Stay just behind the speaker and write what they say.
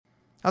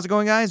How's it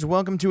going, guys?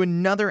 Welcome to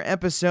another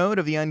episode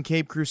of the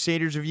Uncaped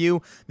Crusaders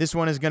Review. This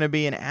one is going to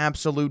be an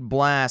absolute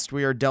blast.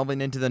 We are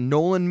delving into the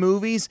Nolan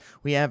movies.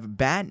 We have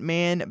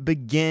Batman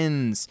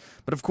Begins.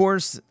 But of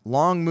course,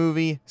 long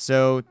movie,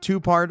 so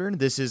two-parter.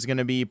 This is going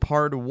to be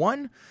part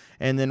one,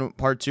 and then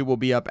part two will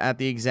be up at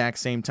the exact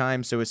same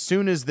time. So as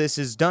soon as this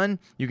is done,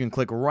 you can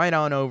click right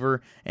on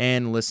over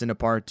and listen to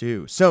part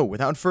two. So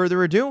without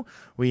further ado,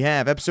 we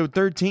have episode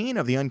 13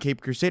 of the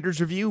Uncaped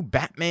Crusaders Review,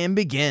 Batman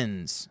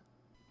Begins.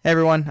 Hey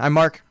everyone, I'm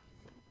Mark.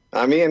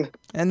 I'm Ian.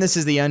 And this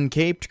is the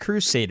Uncaped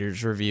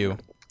Crusaders Review.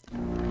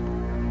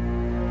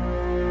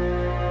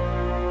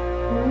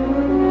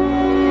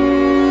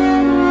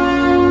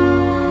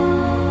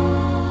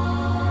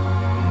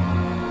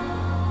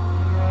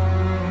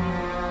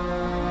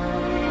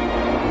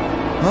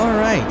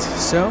 Alright,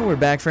 so we're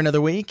back for another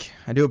week.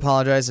 I do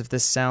apologize if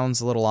this sounds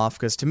a little off,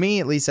 because to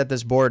me, at least at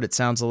this board, it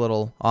sounds a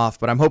little off,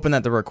 but I'm hoping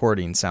that the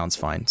recording sounds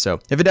fine.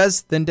 So if it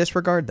does, then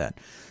disregard that.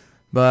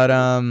 But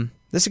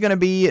this is gonna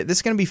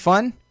be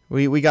fun.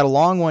 We got a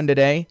long one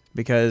today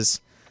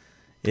because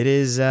it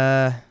is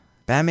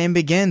Batman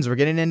Begins. We're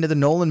getting into the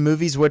Nolan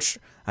movies, which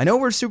I know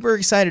we're super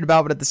excited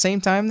about, but at the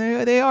same time,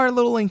 they are a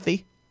little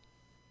lengthy.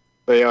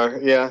 They are,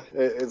 yeah.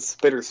 It's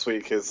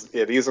bittersweet because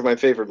these are my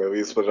favorite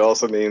movies, but it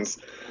also means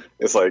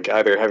it's like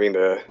either having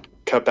to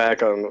cut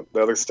back on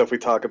the other stuff we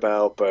talk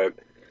about, but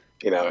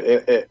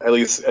at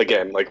least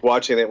again, like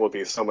watching it will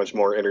be so much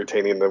more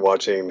entertaining than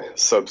watching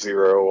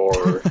Sub-Zero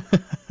or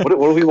what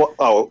do we want?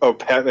 Oh,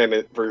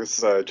 Batman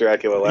versus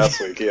Dracula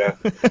last week. Yeah,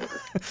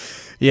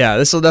 yeah.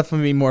 This will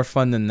definitely be more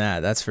fun than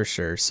that. That's for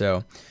sure.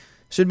 So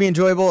should be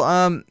enjoyable.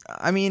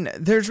 I mean,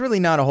 there's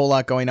really not a whole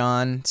lot going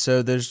on,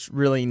 so there's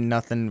really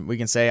nothing we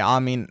can say. I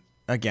mean,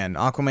 again,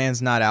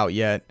 Aquaman's not out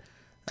yet,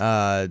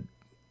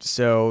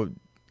 so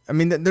I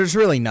mean, there's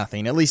really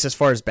nothing, at least as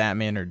far as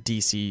Batman or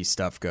DC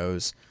stuff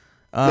goes.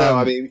 No,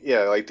 I mean,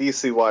 yeah, like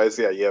DC-wise,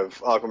 yeah, you have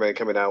Aquaman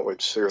coming out,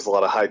 which there's a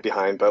lot of hype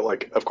behind, but,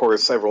 like, of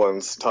course,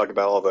 everyone's talking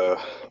about all the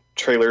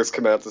trailers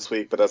coming out this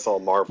week, but that's all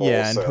Marvel.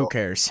 Yeah, and who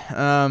cares?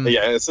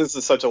 Yeah, since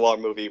it's such a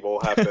long movie, we'll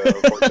have to,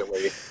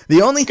 unfortunately,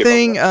 the only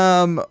thing,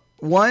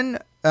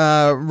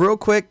 real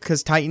quick,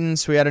 because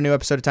Titans, we had a new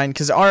episode of Titans,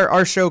 because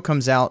our show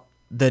comes out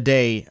the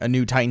day a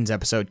new Titans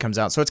episode comes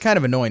out, so it's kind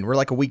of annoying. We're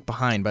like a week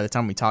behind by the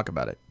time we talk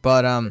about it,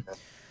 but,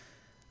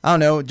 I don't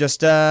know,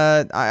 just,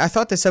 I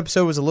thought this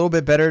episode was a little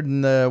bit better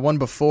than the one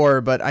before,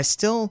 but I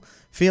still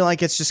feel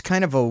like it's just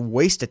kind of a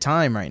waste of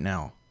time right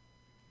now.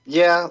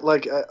 Yeah,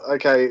 like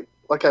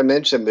I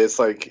mentioned, it's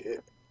like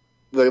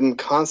them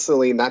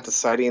constantly not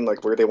deciding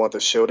like where they want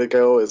the show to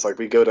go. Is like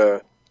we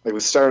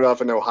started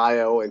off in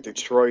Ohio and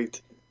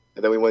Detroit,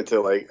 and then we went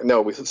to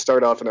we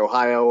started off in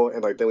Ohio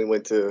and then we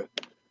went to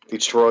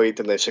Detroit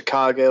and then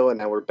Chicago, and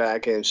now we're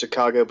back in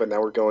Chicago, but now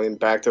we're going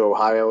back to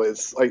Ohio.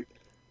 It's like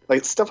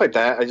stuff like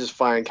that, I just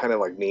find kind of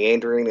like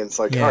meandering. And it's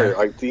like, all right,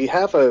 like, do you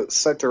have a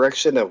set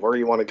direction of where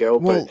you want to go?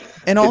 Well, but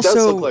and it also,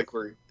 does look like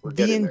we're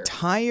the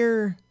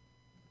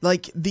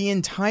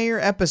entire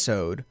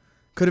episode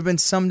could have been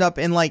summed up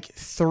in like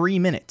 3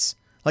 minutes.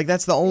 Like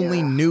that's the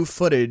only new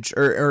footage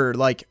or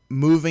like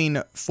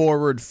moving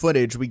forward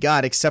footage we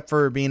got, except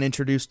for being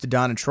introduced to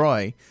Donna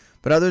Troy.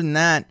 But other than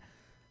that,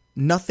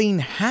 nothing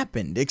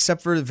happened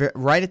except for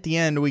right at the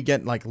end we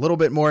get like a little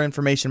bit more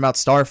information about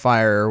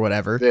Starfire or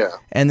whatever. Yeah.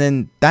 And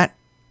then that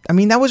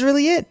was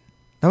really it.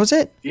 That was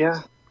it.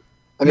 Yeah.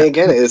 I mean,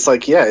 again, it's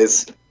like,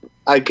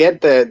 I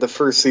get that the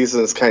first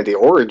season is kind of the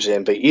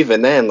origin, but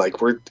even then,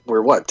 like we're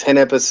what, 10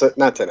 episodes?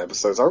 Not 10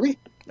 episodes, are we?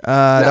 No.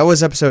 That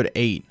was episode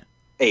 8.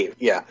 8,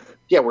 yeah.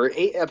 Yeah, we're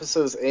 8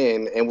 episodes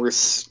in, and we're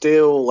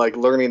still like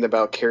learning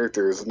about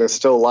characters, and there's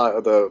still a lot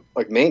of the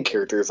like main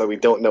characters that we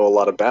don't know a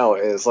lot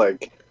about, and it's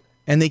like.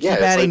 And they keep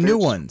adding new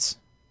ones.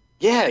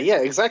 Yeah,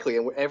 exactly.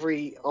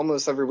 And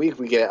almost every week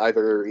we get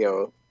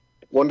either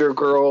Wonder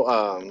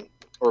Girl,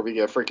 or we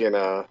get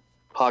freaking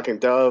Hawk and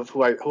Dove,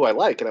 who I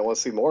like and I want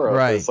to see more of.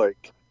 Right. It's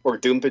like, or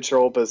Doom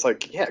Patrol, but it's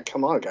like, yeah,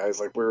 come on, guys,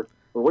 like we're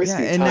wasting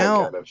time.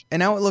 Kind of. And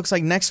now it looks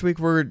like next week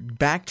we're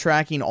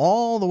backtracking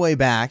all the way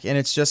back, and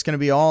it's just going to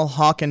be all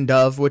Hawk and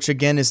Dove, which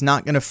again is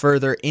not going to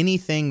further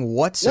anything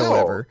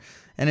whatsoever. No.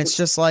 And it's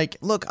just like,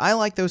 look, I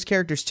like those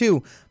characters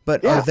too,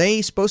 but are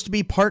they supposed to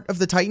be part of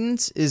the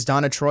Titans? Is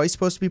Donna Troy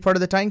supposed to be part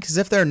of the Titans? Because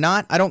if they're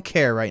not, I don't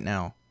care right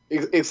now.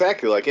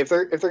 Exactly. Like if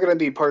they're going to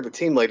be part of the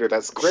team later,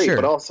 that's great. Sure.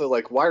 But also,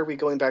 like, why are we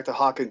going back to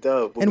Hawk and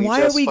Dove? And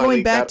why are we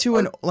going back to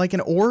an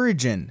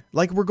origin?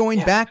 Like we're going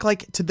back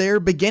like to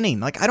their beginning.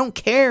 Like I don't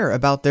care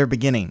about their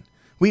beginning.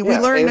 We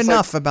learned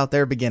enough about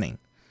their beginning.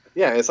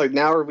 Yeah, it's like,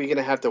 now are we going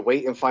to have to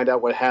wait and find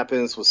out what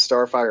happens with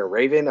Starfire and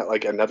Raven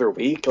like another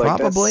week? Like,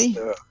 probably.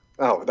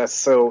 That's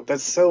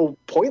so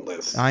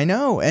pointless. I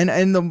know,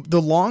 and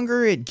the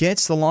longer it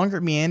gets, the longer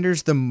it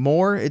meanders, the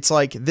more it's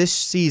like this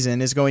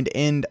season is going to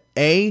end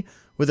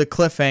with a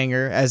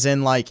cliffhanger, as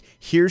in like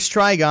here's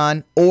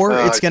Trigon, or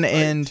it's going to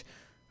end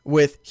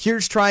with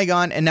here's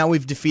Trigon, and now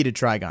we've defeated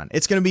Trigon.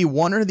 It's going to be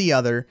one or the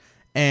other,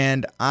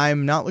 and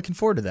I'm not looking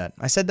forward to that.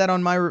 I said that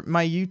on my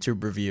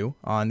YouTube review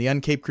on the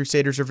Uncaped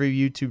Crusaders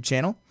Review YouTube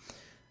channel,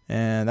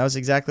 And that was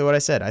exactly what I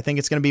said. I think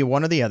it's going to be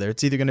one or the other.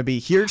 It's either going to be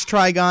here's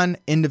Trigon,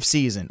 end of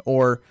season,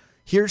 or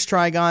here's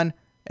Trigon,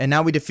 and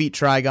now we defeat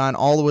Trigon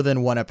all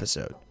within one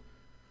episode.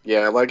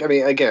 Yeah, like, I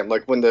mean, again,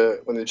 like when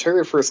the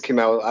trailer first came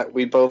out,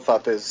 we both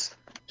thought this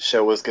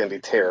show was going to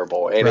be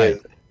terrible, and Right.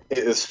 it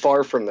is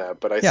far from that.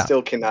 But I Yeah.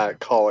 still cannot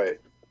call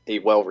it a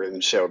well-written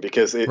show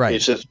because Right.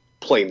 it's just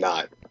plain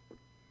not.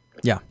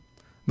 Yeah.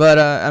 But,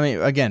 I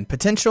mean, again,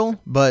 potential,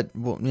 but,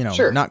 well, you know,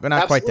 Sure, not quite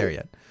there absolutely.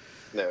 yet.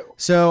 No.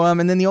 So,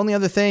 and then the only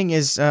other thing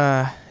is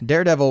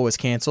Daredevil was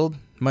canceled,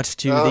 much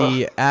to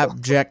the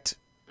abject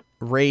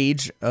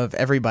rage of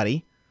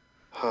everybody.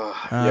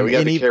 Yeah, we gotta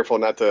and be e- careful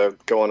not to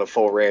go on a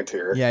full rant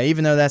here. Yeah,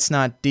 even though that's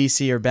not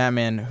DC or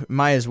Batman,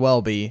 might as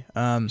well be.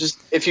 Just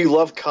if you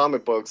love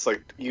comic books,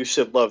 like you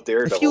should love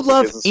Daredevil. If you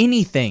love because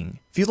anything,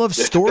 if you love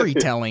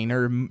storytelling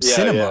or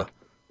cinema,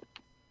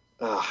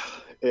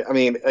 I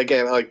mean,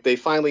 again, like they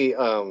finally,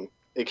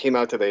 it came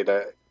out today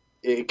that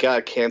it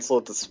got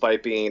canceled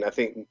despite being, I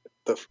think,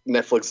 the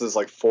Netflix's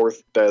like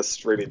 4th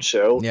best rated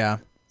show. yeah.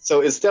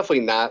 So it's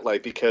definitely not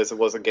like because it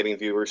wasn't getting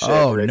viewership.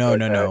 Oh, or anything no, like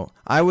no, that. no.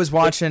 I was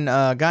watching,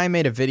 a guy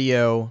made a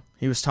video,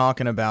 he was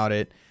talking about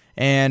it,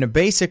 and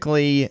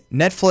basically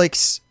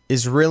Netflix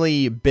is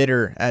really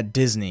bitter at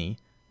Disney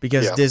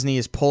because Yeah. Disney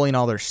is pulling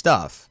all their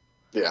stuff.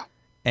 Yeah.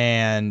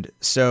 And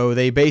so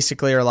they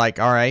basically are like,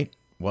 all right,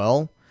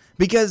 well,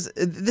 because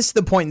this is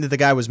the point that the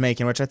guy was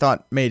making, which I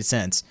thought made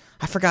sense.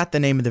 I forgot the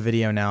name of the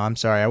video now. I'm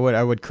sorry.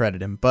 I would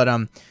credit him. But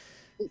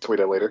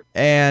Tweet it later.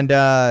 and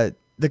the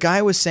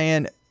guy was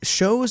saying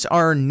shows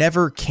are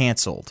never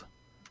canceled.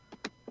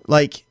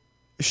 Like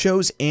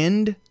shows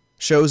end,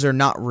 shows are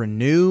not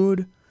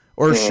renewed,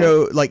 or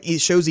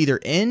shows either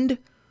end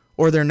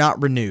or they're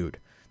not renewed.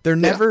 They're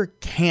never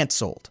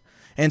canceled.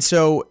 And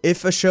so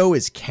if a show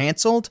is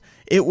canceled,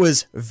 it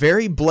was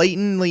very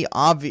blatantly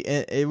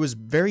obvious. It was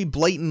very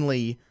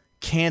blatantly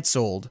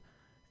canceled,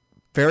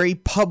 very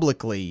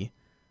publicly,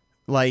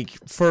 like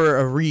for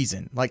a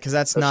reason. Like because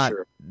that's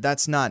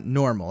not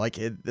normal. Like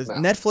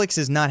Netflix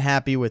is not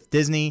happy with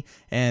Disney,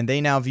 and they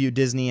now view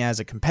Disney as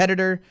a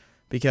competitor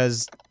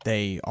because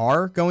they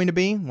are going to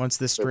be once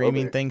the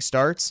streaming thing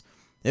starts.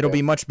 It'll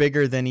be much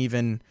bigger than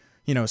even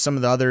some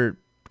of the other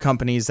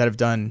companies that have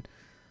done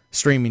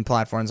streaming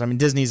platforms. I mean,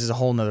 Disney's is a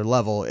whole nother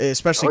level,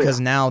 especially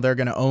because now they're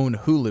going to own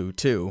Hulu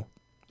too.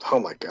 Oh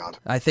my God.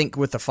 I think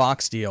with the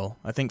Fox deal,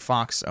 I think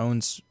Fox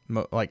owns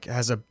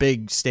has a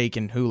big stake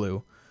in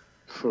Hulu.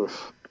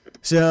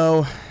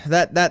 So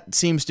that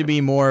seems to be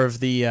more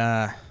of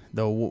the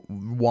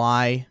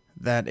why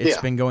that it's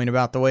been going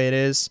about the way it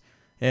is.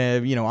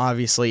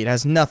 Obviously it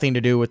has nothing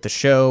to do with the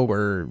show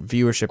or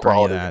viewership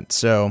Quality. or any of that.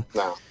 So.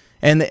 No.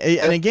 And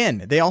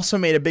again, they also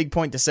made a big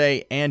point to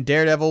say, and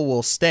Daredevil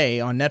will stay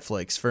on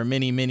Netflix for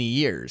many, many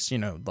years.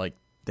 Like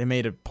they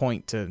made a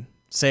point to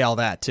say all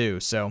that too.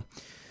 So,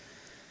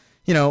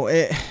 so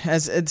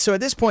at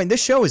this point,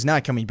 this show is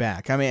not coming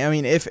back. I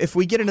mean, if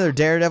we get another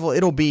Daredevil,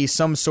 it'll be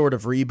some sort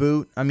of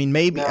reboot. I mean,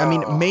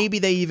 maybe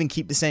they even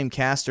keep the same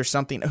cast or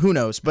something. Who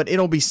knows? But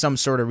it'll be some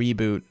sort of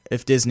reboot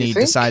if Disney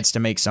decides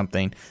to make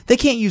something. They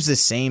can't use the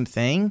same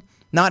thing.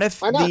 Not if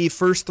the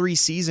first 3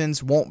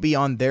 seasons won't be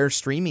on their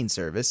streaming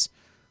service.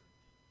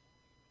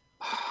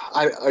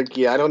 I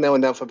don't know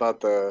enough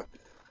about the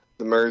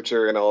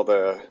merger and all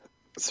the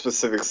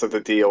specifics of the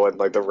deal and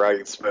like the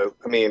rights, but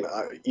I mean,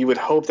 you would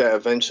hope that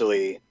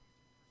eventually,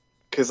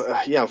 because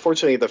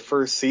unfortunately, the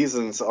first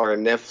seasons are a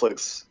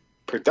Netflix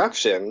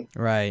production.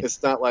 Right.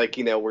 It's not like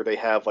where they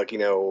have like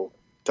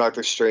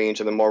Doctor Strange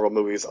and the Marvel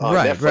movies on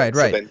Netflix. Right.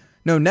 So then,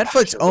 no,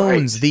 Netflix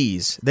owns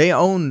these. They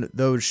own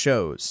those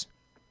shows.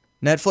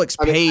 Netflix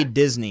paid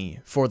Disney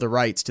for the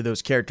rights to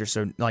those characters,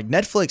 so like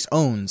Netflix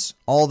owns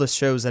all the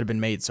shows that have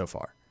been made so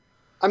far.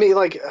 I mean,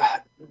 like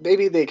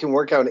maybe they can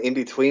work out an in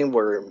between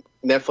where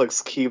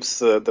Netflix keeps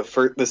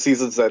the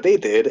seasons that they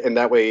did, and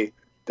that way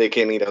they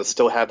can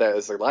still have that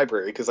as their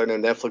library. Because I know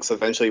Netflix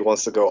eventually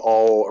wants to go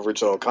all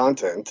original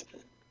content.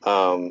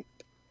 So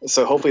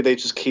hopefully they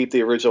just keep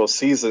the original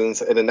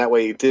seasons, and then that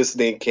way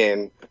Disney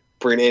can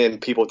bring in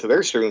people to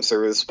their streaming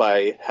service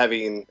by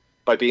being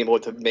able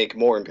to make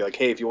more and be like,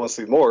 hey, if you want to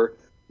see more,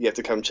 you have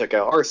to come check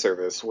out our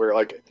service. Where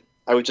like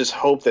I would just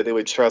hope that they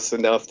would trust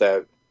enough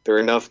that there are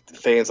enough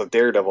fans of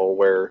Daredevil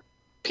where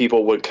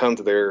people would come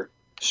to their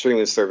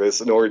streaming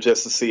service in order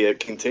just to see it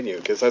continue.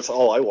 Because that's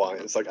all I want.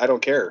 It's like I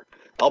don't care.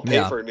 I'll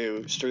pay for a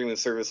new streaming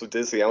service with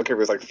Disney. I don't care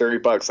if it's like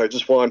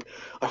 $30.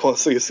 I want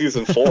to see a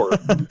season 4.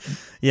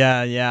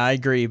 Yeah, I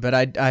agree. But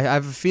I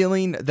have a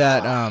feeling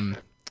that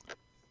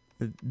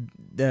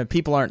the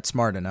people aren't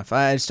smart enough.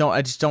 I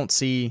just don't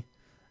see.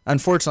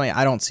 Unfortunately,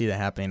 I don't see that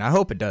happening. I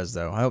hope it does,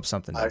 though. I hope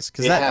something does,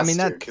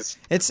 because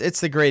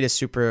it's the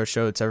greatest superhero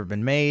show that's ever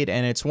been made,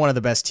 and it's one of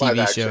the best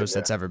TV shows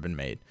that's ever been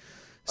made.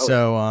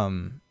 So,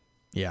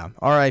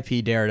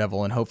 R.I.P.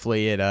 Daredevil, and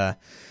hopefully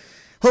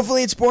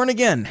it's born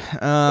again.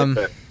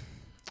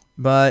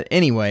 But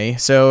anyway,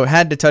 so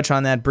had to touch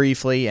on that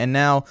briefly, and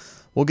now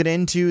we'll get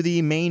into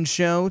the main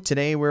show.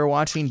 Today we're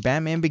watching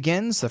Batman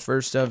Begins, the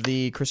first of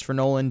the Christopher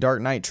Nolan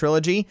Dark Knight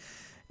trilogy,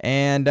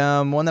 and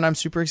one that I'm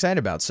super excited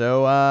about.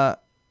 So,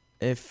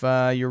 if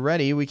you're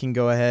ready, we can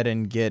go ahead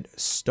and get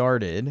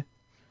started.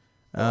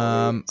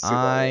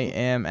 I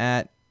am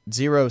at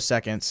 0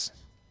 seconds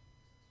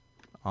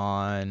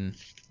on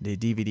the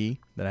DVD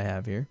that I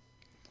have here.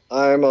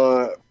 I'm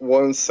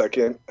 1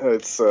 second.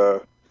 It's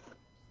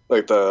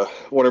like the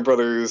Warner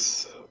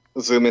Brothers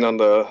zooming on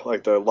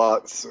the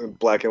lots in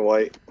black and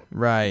white.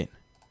 Right.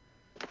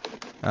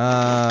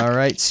 All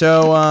right.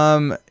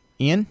 So,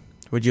 Ian,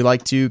 would you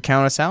like to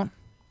count us out?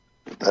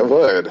 I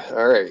would.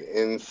 All right.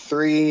 In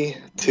 3,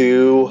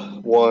 2,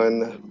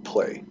 1,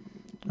 play.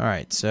 All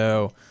right.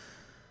 So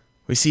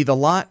we see the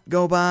lot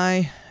go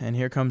by, and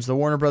here comes the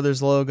Warner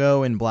Brothers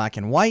logo in black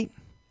and white.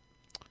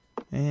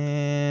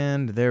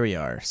 And there we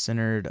are,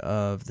 centered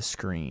of the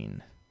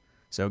screen.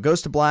 So it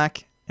goes to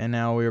black, and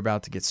now we're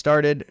about to get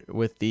started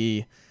with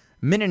the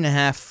minute and a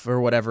half or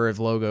whatever of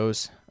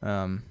logos.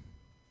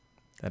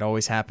 That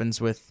always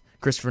happens with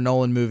Christopher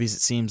Nolan movies,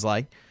 it seems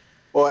like.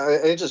 Well,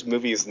 and just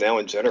movies now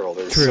in general.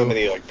 There's so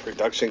many like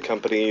production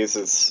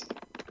companies.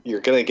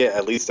 You're gonna get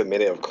at least a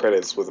minute of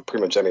credits with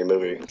pretty much any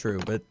movie. True,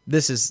 but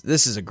this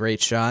is a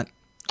great shot.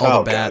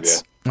 All the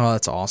bats. God, yeah. Oh,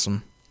 that's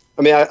awesome.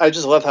 I mean, I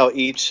just love how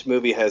each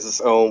movie has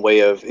its own way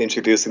of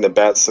introducing the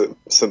bat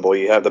symbol.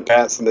 You have the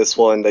bats in this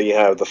one, then you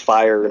have the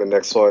fire in the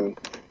next one,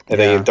 and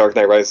then in Dark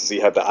Knight Rises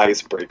you have the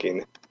ice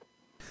breaking.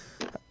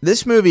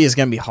 This movie is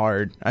gonna be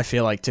hard, I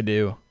feel like, to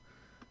do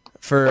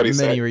for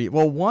many reasons.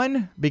 Well,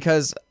 one,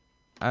 because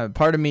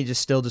part of me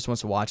just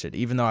wants to watch it,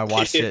 even though I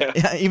watched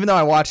it. Even though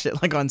I watched it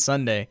like on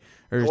Sunday.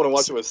 I want to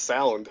watch it with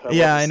sound.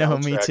 I know,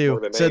 me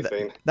too. So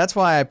that's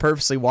why I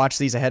purposely watch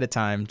these ahead of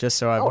time, just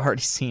so I've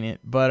already seen it.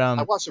 But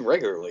I watch them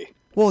regularly.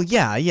 Well,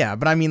 yeah,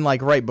 but I mean,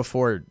 like right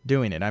before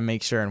doing it, I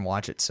make sure and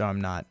watch it, so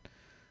I'm not,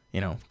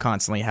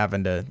 constantly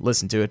having to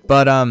listen to it.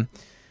 But and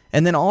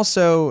then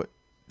also,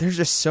 there's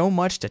just so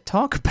much to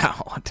talk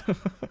about.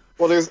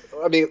 Well,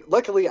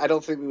 luckily, I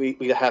don't think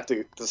we have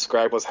to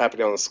describe what's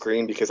happening on the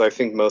screen, because I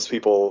think most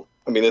people,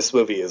 this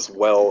movie is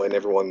and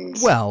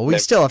everyone's... Well, we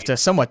still have to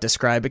somewhat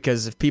describe it,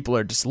 because if people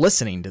are just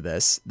listening to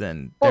this,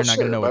 then they're not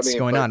going to know what's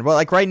going on. Well,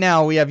 like right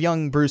now, we have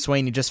young Bruce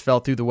Wayne who just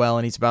fell through the well,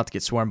 and he's about to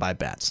get swarmed by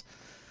bats.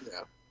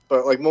 Yeah,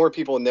 but like more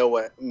people know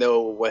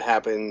what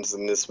happens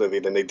in this movie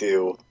than they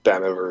do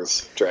Batman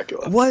vs.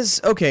 Dracula.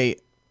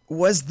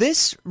 Was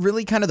this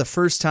really kind of the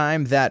first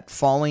time that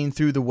falling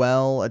through the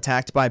well,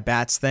 attacked by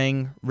bats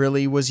thing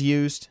really was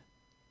used?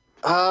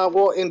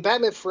 Well, in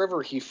Batman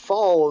Forever, he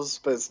falls,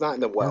 but it's not in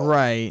the well.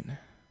 Right.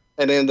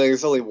 And then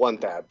there's only one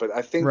bat, but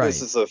I think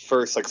this is the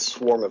first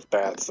swarm of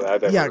bats that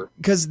I've ever... Yeah,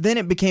 because then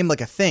it became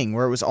like a thing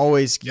where it was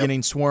always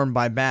getting swarmed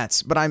by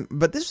bats. But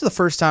this was the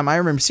first time I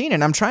remember seeing it,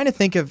 and I'm trying to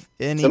think of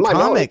any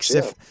comics.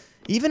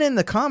 Even in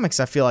the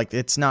comics, I feel like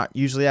it's not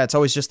usually that. It's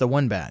always just the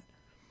one bat.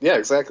 Yeah,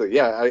 exactly.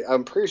 Yeah,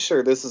 I'm pretty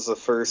sure this is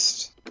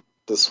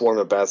the swarm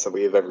of bats that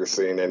we have ever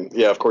seen. And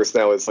yeah, of course,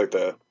 now it's like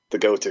the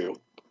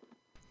go-to.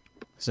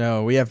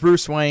 So we have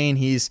Bruce Wayne.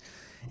 He's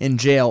in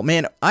jail.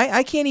 Man,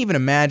 I can't even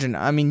imagine.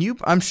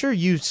 I'm sure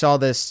you saw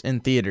this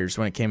in theaters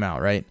when it came out,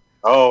 right?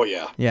 Oh,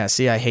 yeah. Yeah,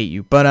 see, I hate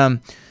you. But,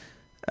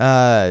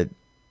 I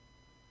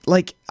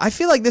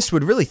feel like this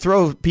would really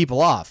throw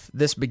people off,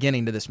 this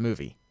beginning to this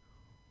movie.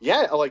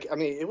 Yeah,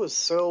 it was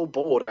so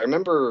bold. I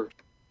remember...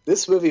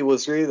 This movie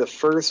was really the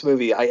first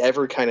movie I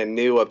ever kind of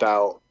knew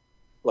about,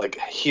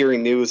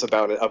 hearing news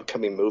about an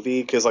upcoming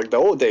movie. Because, the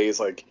old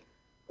days,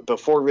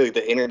 before really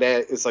the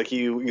internet, it's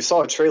you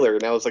saw a trailer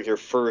and that was, your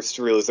first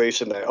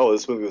realization that,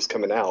 this movie was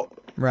coming out.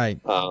 Right.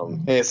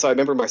 And so I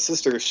remember my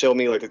sister showed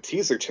me, the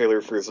teaser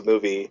trailer for this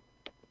movie.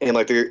 And,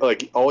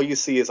 all you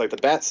see is, the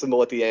bat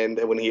symbol at the end,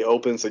 and when he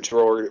opens the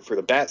drawer for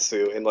the bat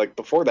suit. And,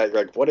 before that,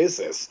 you're like, what is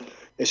this?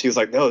 And she was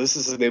like, no, this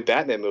is a new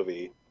Batman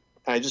movie.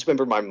 I just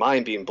remember my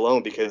mind being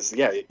blown because,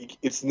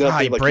 it's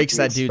nothing he breaks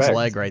that dude's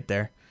leg right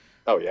there.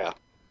 Oh, yeah.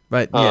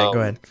 But, yeah, go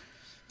ahead.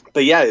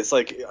 But, yeah, it's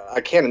I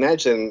can't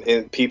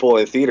imagine people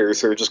in theaters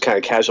who are just kind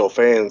of casual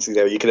fans,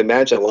 you can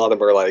imagine a lot of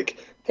them are like,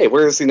 hey,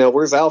 where's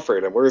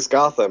Alfred and where's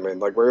Gotham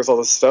and, where's all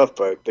this stuff?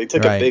 But they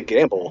took a big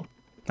gamble.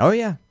 Oh,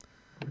 yeah.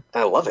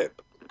 I love it.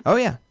 Oh,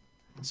 yeah.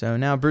 So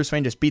now Bruce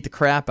Wayne just beat the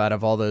crap out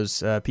of all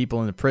those people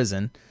in the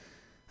prison.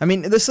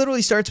 This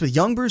literally starts with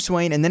young Bruce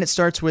Wayne, and then it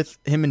starts with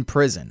him in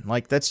prison.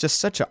 That's just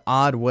such an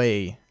odd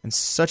way and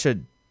such a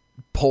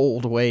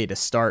bold way to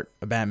start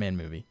a Batman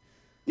movie.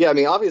 Yeah,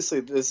 obviously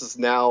this is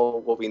now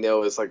what we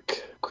know is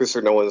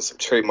Christopher Nolan's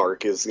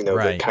trademark is,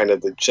 the kind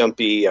of the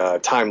jumpy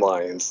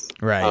timelines.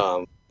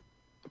 Right.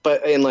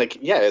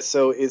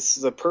 So it's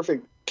the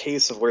perfect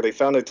case of where they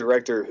found a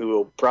director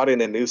who brought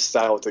in a new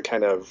style to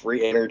kind of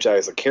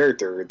re-energize a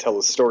character and tell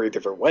a story a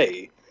different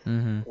way.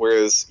 Mm-hmm.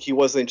 Whereas he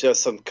wasn't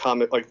just some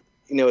comic,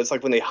 it's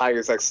like when they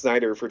hire Zack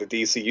Snyder for the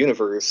DC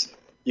Universe,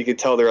 you could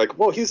tell they're like,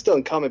 well, he's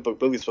done comic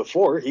book movies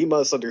before. He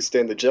must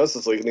understand the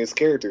Justice League and these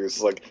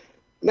characters.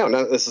 No,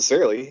 not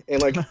necessarily.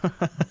 And,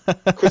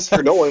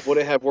 Christopher Nolan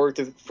wouldn't have worked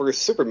for a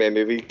Superman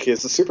movie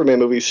because the Superman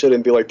movie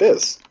shouldn't be like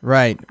this.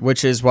 Right,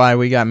 which is why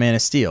we got Man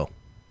of Steel.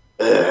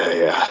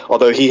 Yeah,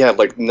 although he had,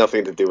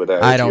 nothing to do with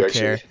that. I don't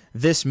care.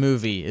 This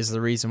movie is the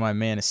reason why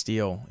Man of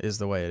Steel is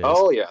the way it is.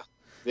 Oh, yeah.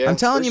 Yeah, I'm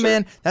telling for you, sure.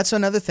 man, that's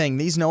another thing.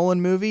 These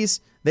Nolan movies,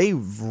 they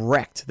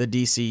wrecked the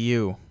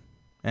DCU,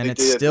 and They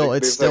it's did. still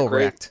There's still that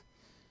great wrecked.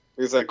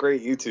 There's that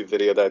great YouTube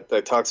video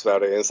that talks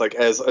about it. And it's like,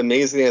 as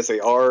amazing as they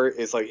are,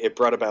 it's like it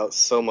brought about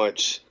so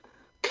much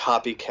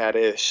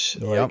copycat-ish,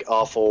 Yep. like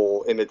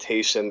awful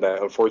imitation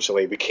that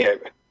unfortunately we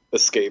can't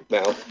escape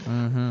now.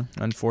 Mm-hmm.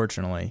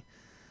 Unfortunately.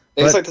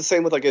 And it's But- like the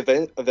same with like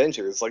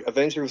Avengers. Like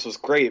Avengers was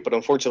great, but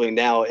unfortunately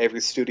now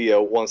every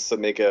studio wants to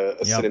make a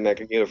Yep.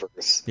 cinematic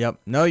universe. Yep.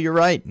 No, you're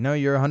right. No,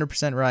 you're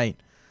 100% right.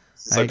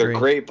 It's I like they're agree.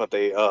 great, but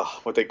they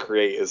what they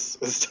create is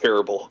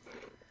terrible.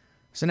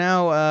 So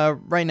now,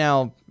 right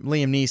now,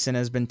 Liam Neeson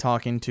has been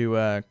talking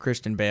to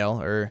Christian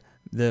Bale, or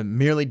the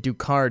Merely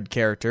Ducard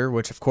character,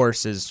 which of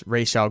course is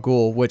Ra's al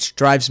Ghul, which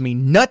drives me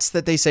nuts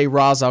that they say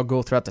Ra's al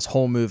Ghul throughout this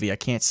whole movie. I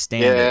can't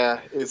stand it. Yeah,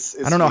 it's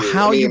I don't know weird.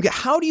 how I mean,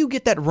 how do you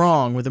get that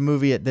wrong with a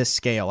movie at this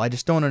scale? I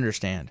just don't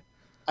understand.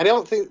 I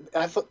don't think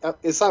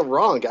it's not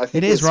wrong. I think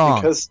It is it's wrong.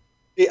 because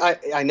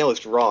I know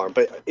it's wrong,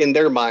 but in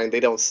their mind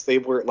they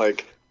weren't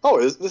like, oh,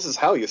 this is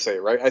how you say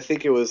it, right? I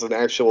think it was an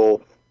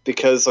actual,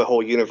 because the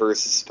whole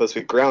universe is supposed to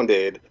be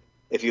grounded.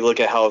 If you look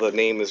at how the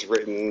name is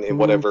written in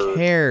whatever Who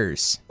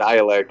cares?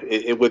 dialect,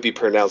 it would be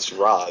pronounced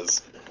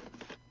Raz.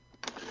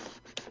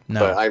 No.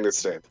 But I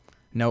understand.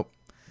 Nope.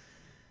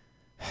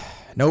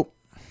 Nope.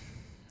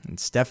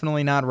 It's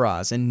definitely not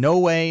Roz. In no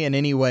way, in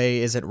any way,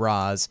 is it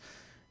Roz.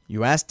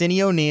 You ask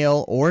Denny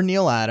O'Neil or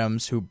Neil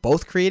Adams, who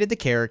both created the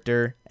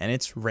character, and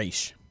it's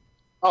Raish.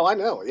 Oh, I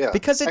know. Yeah,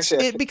 Because it's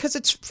Actually, I think- because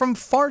it's from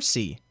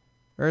Farsi,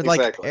 or like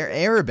Exactly.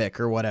 Arabic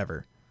or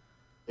whatever.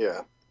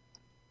 yeah.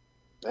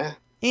 Eh.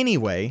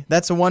 Anyway,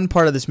 that's the one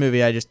part of this movie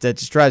that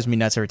just drives me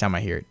nuts every time I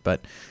hear it.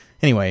 But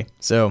anyway,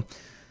 so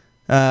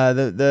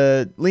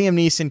the Liam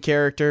Neeson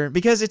character,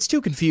 because it's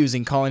too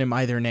confusing calling him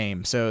either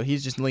name, so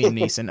he's just Liam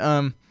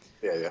Neeson.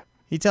 Yeah.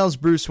 He tells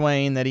Bruce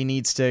Wayne that he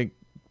needs to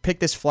pick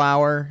this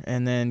flower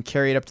and then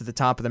carry it up to the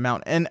top of the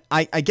mountain. And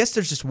I guess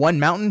there's just one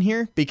mountain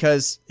here,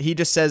 because he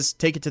just says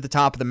take it to the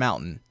top of the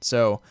mountain.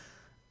 So,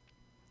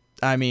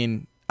 I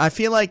mean, I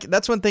feel like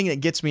that's one thing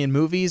that gets me in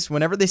movies.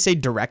 Whenever they say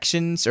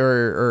directions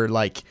or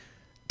like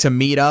to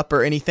meet up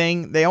or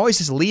anything, they always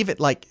just leave it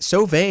like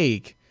so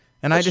vague.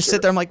 And I That's just true.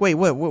 sit there, I'm like, wait,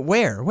 where do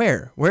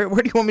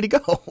you want me to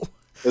go?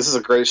 This is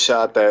a great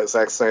shot that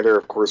Zack Snyder,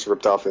 of course,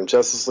 ripped off in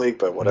Justice League,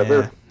 but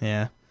whatever.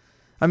 Yeah.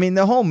 I mean,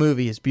 the whole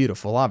movie is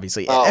beautiful,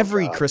 obviously. Oh,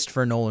 Every God.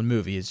 Christopher Nolan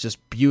movie is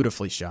just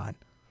beautifully shot.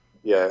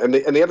 Yeah, and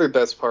the other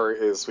best part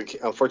is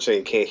unfortunately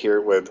you can't hear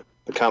it with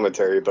the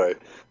commentary, but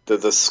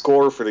the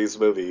score for these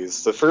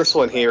movies. The first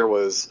one here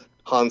was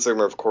Hans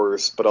Zimmer, of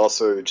course, but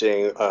also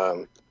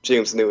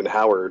James Newton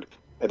Howard.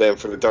 And then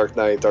for the Dark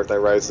Knight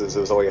Rises, it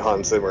was only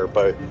Hans Zimmer.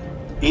 But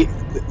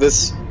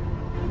this,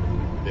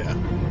 yeah,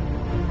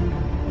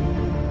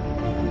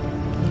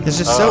 It's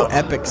just so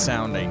epic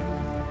sounding.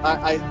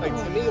 I like,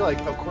 to me, like,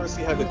 of course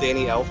you have the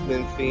Danny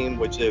Elfman theme,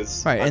 which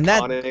is Right, and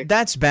iconic.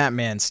 that's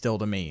Batman still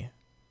to me.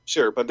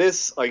 Sure, but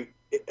this, like,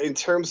 in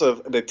terms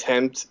of an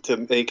attempt to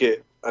make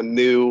it a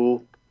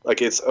new,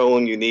 like, its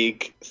own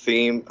unique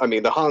theme, I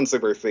mean, the Hans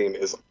Zimmer theme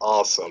is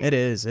awesome. It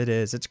is.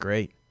 It's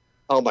great.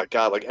 Oh my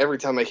god! Like every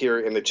time I hear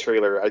it in the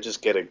trailer, I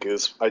just get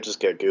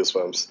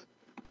goosebumps.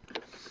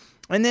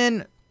 And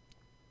then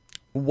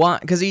why?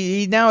 Because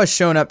he now has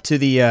shown up to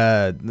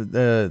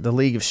the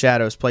League of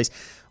Shadows place.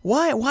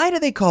 Why do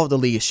they call it the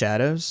League of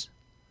Shadows?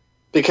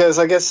 Because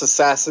I guess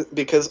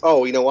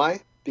you know why?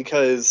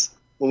 Because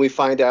when we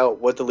find out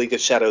what the League of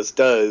Shadows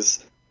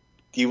does,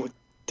 you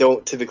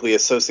don't typically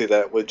associate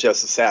that with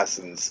just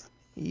assassins.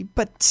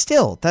 But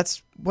still,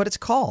 that's what it's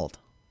called.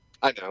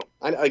 I know.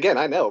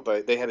 I know,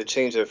 but they had to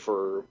change it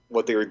for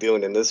what they were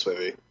doing in this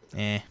movie.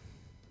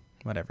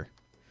 Whatever.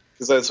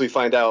 Because as we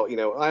find out, you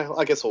know,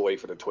 I guess we'll wait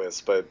for the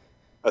twist, but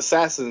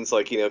assassins,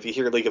 like, you know, if you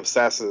hear League of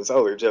Assassins,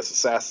 oh, they're just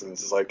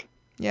assassins, it's like,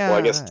 Yeah. well,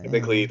 I guess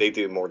technically they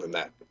do more than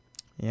that.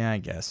 Yeah, I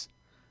guess.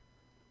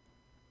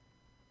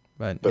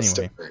 But But anyway,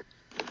 still great.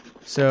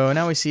 so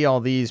now we see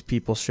all these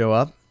people show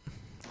up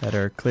that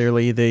are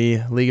clearly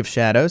the League of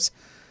Shadows,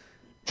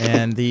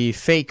 and the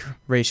fake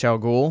Ra's al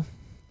Ghul,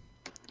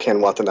 Ken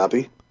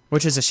Watanabe.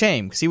 which is a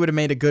shame because he would have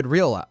made a good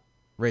real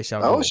Ra's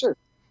al Ghul. Oh, sure.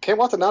 Ken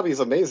Watanabe is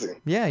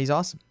amazing. Yeah, he's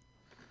awesome,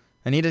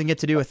 and he doesn't get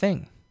to do a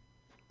thing.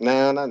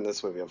 Nah, not in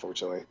this movie,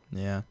 unfortunately.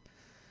 Yeah.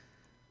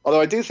 Although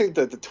I do think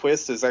that the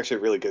twist is actually a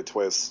really good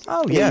twist.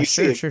 Oh I mean, yeah, you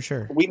see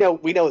sure. it- We know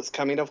it's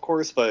coming, of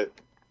course, but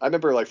I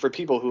remember, like, for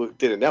people who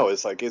didn't know,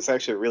 it's like it's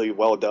actually really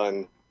well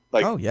done.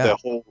 Like, Oh, yeah. the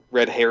whole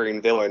red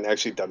herring villain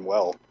actually done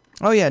well.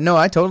 Oh yeah, no,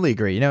 I totally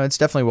agree. You know, it's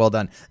definitely well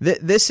done.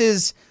 This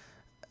is,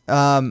 you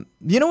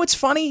know what's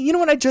funny? You know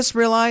what I just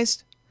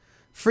realized?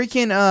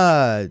 Freaking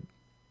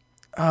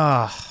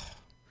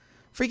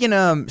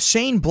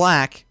Shane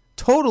Black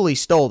totally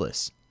stole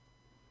this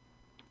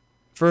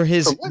for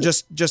his For what?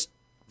 just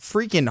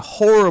freaking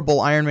horrible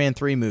Iron Man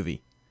 3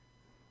 movie.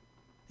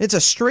 It's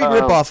a straight Oh.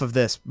 ripoff of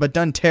this, but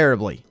done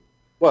terribly.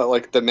 What,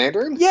 like the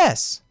Mandarin?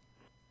 Yes.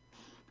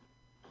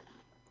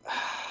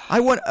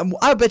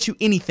 I bet you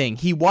anything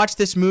he watched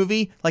this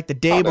movie like the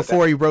day I'll bet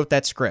before he wrote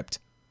that script.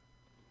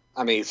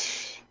 I mean,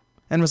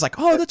 and was like,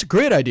 "Oh, that's a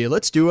great idea.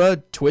 Let's do a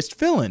twist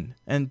villain."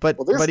 But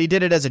he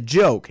did it as a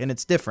joke, and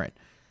it's different.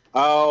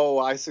 Oh,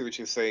 I see what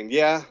you're saying.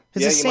 Yeah,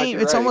 it's the same.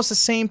 It's almost the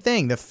same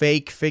thing. The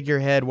fake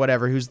figurehead,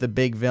 whatever, who's the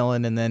big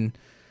villain, and then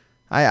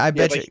I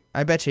bet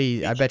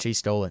he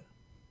stole it.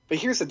 But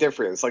here's the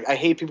difference. Like, I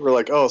hate people who are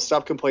like, "Oh,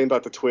 stop complaining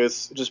about the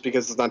twist just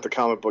because it's not the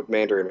comic book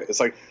Mandarin."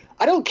 It's like,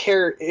 I don't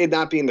care it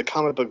not being the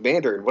comic book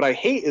Mandarin. What I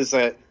hate is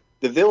that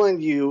the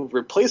villain you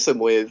replace him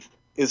with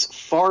is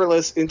far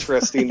less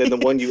interesting than the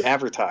one you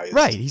advertise.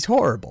 Right, he's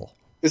horrible.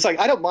 It's like,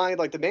 I don't mind,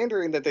 like, the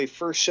Mandarin that they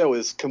first show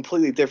is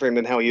completely different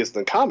than how he is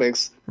in the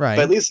comics. Right.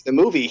 But at least in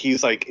the movie,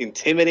 he's, like,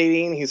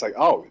 intimidating. He's like,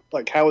 oh,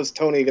 like, how is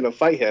Tony going to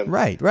fight him?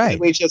 Right.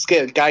 We just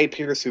get Guy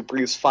Pearce who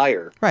breathes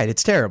fire. Right,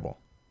 it's terrible.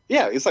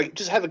 Yeah, it's like,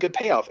 just have a good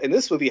payoff. And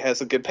this movie has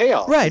a good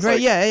payoff. Right,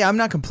 like, yeah, I'm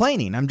not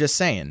complaining. I'm just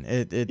saying.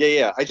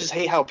 Yeah. I just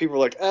hate how people are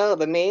like, oh,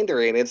 the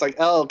Mandarin. It's like,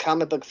 oh,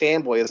 comic book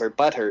fanboys are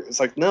butthurt. It's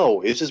like,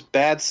 no, it's just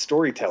bad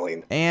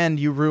storytelling. And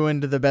you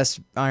ruined the best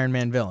Iron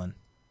Man villain.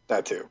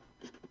 That too.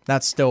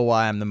 That's still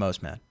why I'm the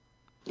most mad.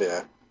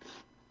 Yeah.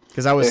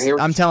 Because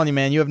I'm telling you,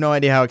 man, you have no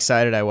idea how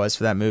excited I was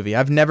for that movie.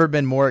 I've never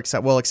been more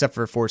excited, well, except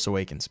for Force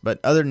Awakens. But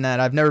other than that,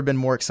 I've never been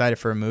more excited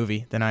for a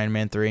movie than Iron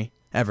Man 3,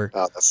 ever.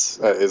 Oh,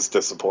 that is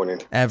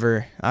disappointing.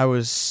 Ever. I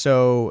was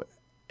so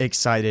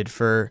excited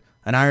for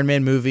an Iron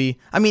Man movie.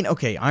 I mean,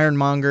 okay,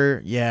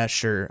 Ironmonger, yeah,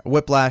 sure.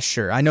 Whiplash,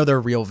 sure. I know they're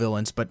real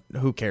villains, but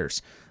who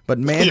cares? But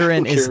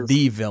Mandarin is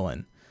the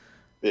villain.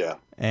 Yeah.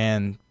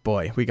 And,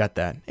 boy, we got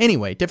that.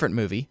 Anyway, different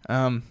movie.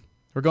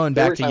 We're going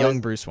back to young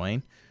Bruce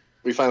Wayne.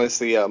 We finally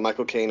see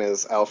Michael Caine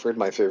as Alfred,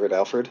 my favorite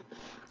Alfred.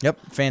 Yep,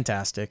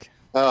 fantastic.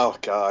 Oh,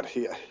 God.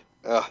 He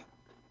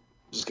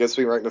just gets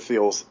me right in the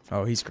feels.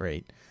 Oh, he's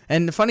great.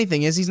 And the funny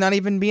thing is, he's not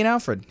even being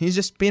Alfred. He's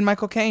just being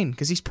Michael Caine,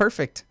 because he's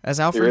perfect as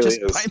Alfred, really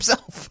just by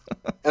himself.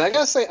 And I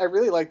gotta say, I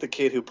really like the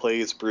kid who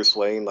plays Bruce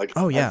Wayne. Like,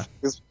 oh, yeah.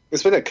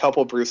 There's been a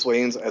couple Bruce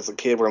Waynes as a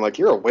kid where I'm like,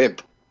 you're a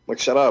wimp. Like,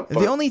 shut up.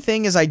 The only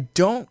thing is I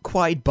don't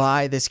quite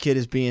buy this kid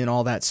as being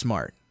all that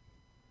smart.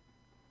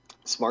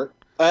 Smart?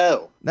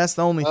 Oh. That's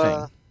the only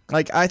thing.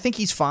 Like, I think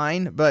he's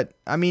fine, but,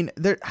 I mean,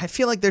 I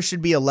feel like there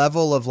should be a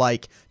level of,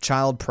 like,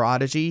 child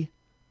prodigy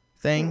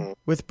thing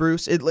with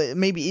Bruce.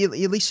 Maybe at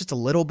least just a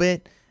little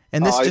bit.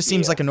 And this just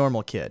seems like a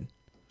normal kid.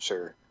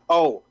 Sure.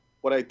 Oh,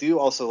 what I do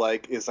also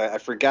like is I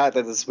forgot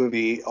that this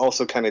movie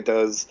also kind of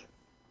does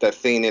that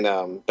thing in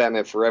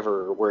Batman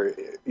Forever where,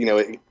 you know,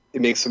 it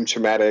makes him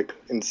traumatic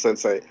in the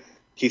sense that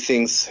he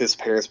thinks his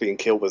parents being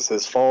killed was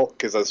his fault.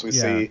 Because as we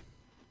see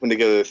when they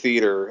go to the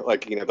theater,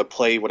 like, you know, the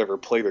play, whatever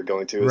play they're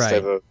going to,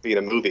 instead of being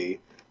a movie,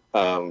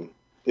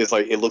 it's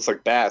like, it looks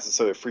like bad, and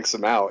so it freaks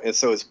him out. And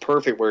so it's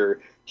perfect where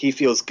he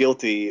feels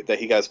guilty that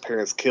he got his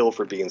parents killed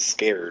for being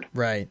scared.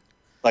 Right.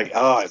 Like,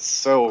 oh, it's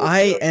so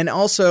good. And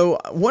also,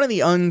 one of the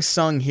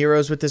unsung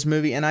heroes with this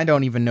movie, and I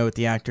don't even know what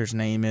the actor's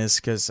name is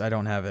because I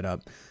don't have it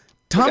up.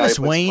 Thomas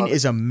Wayne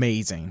is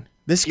amazing.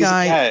 This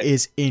guy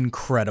is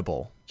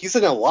incredible. He's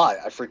in a lot.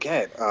 I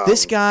forget.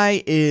 This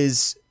guy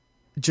is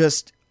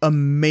just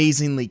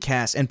amazingly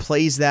cast and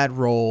plays that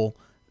role,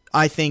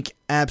 I think,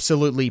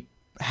 absolutely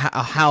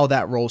how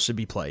that role should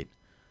be played.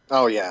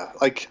 Oh, yeah.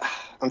 Like,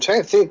 I'm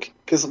trying to think,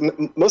 because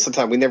most of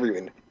the time we never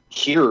even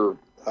hear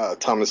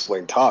Thomas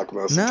Wayne talk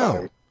most of the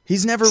time.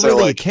 He's never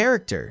really a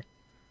character.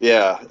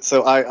 Yeah,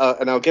 so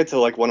I'll get to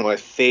like one of my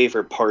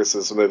favorite parts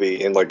of this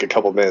movie in like a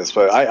couple minutes,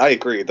 but I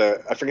agree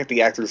that I forget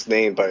the actor's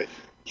name, but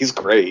he's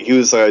great. He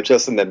was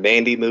just in the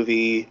Mandy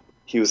movie.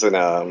 He was in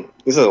a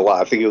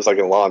lot. I think he was like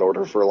in Law and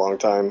Order for a long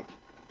time.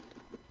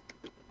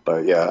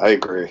 But yeah, I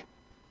agree.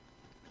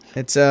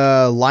 It's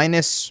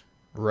Linus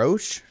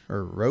Roche,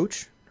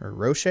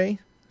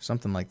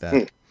 something like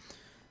that.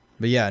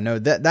 But yeah, no,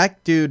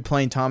 that dude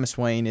playing Thomas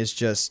Wayne is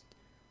just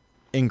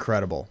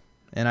incredible,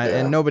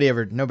 and nobody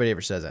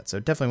ever says that. So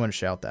definitely want to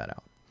shout that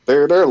out.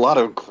 There are a lot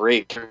of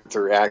great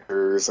character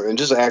actors and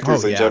just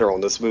actors in general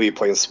in this movie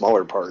playing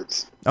smaller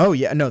parts. Oh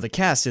yeah, no, the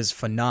cast is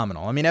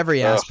phenomenal. I mean,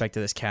 every aspect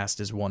of this cast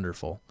is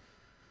wonderful.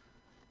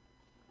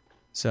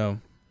 So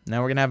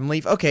now we're gonna have him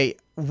leave. Okay,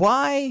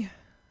 why?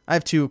 I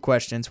have two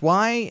questions.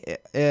 Why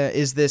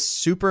is this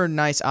super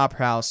nice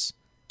opera house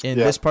in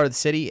this part of the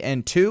city?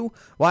 And two,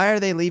 why are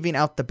they leaving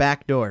out the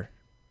back door?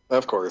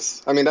 Of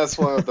course. I mean, that's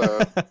one of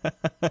the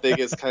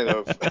biggest kind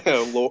of,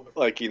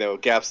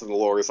 gaps in the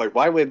lore. It's like,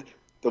 why would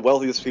the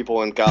wealthiest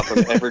people in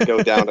Gotham ever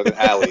go down an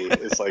alley?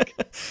 It's like...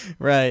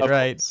 Right.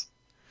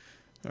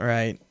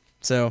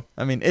 So,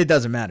 I mean, it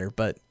doesn't matter,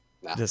 but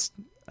just...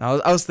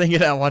 I was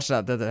thinking, I watched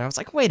that, I was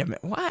like, wait a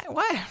minute, why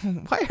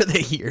are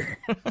they here?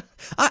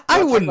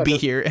 I wouldn't be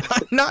here.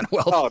 I'm not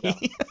wealthy.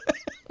 Oh,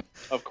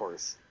 no. Of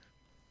course.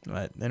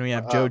 But then we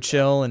have Joe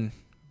Chill, and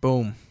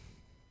boom.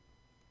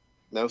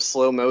 No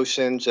slow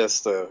motion,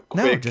 just a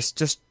quick... No,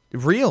 just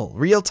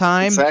real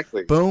time.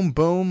 Exactly.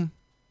 Boom,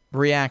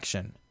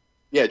 reaction.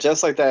 Yeah,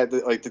 just like that,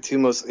 like the two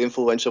most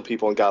influential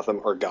people in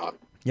Gotham are gone.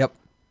 Yep.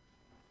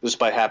 Just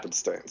by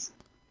happenstance.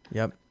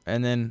 Yep.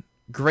 And then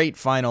great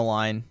final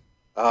line.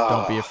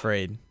 Don't be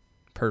afraid.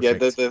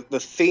 perfect. the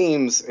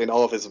themes in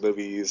all of his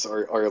movies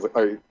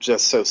are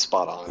just so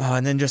spot on. Oh,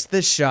 and then just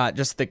this shot,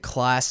 just the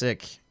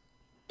classic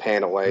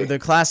Pan away. The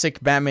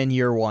classic Batman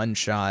Year One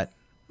shot.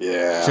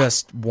 Yeah.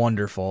 Just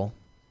wonderful.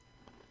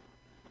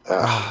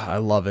 I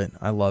love it.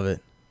 I love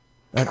it.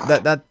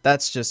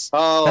 That's just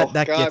that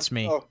God. gets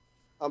me. Oh,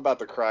 I'm about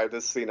to cry.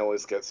 This scene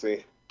always gets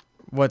me.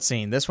 What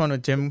scene? This one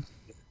with Jim?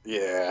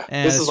 Yeah.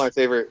 This is my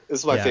favorite. This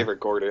is my favorite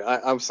Gordon.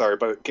 I'm sorry,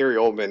 but Gary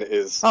Oldman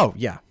is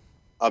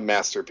a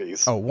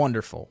masterpiece. Oh,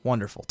 wonderful.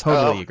 Wonderful.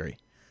 Totally agree.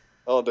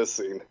 Oh, this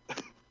scene.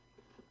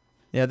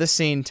 Yeah, this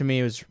scene to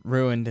me was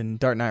ruined in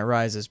Dark Knight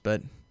Rises,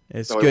 but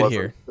it's good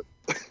here.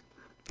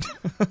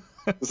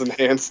 It's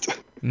enhanced.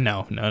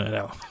 No.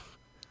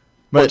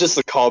 But just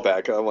the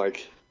callback, I'm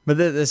like. But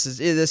this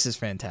is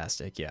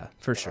fantastic, yeah,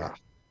 for sure.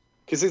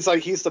 Because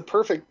he's the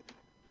perfect.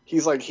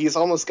 He's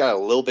almost got a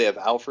little bit of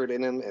Alfred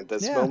in him at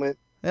this moment.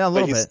 Yeah, a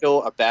little bit. He's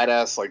still a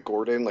badass like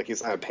Gordon. Like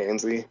he's not a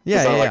pansy. Yeah,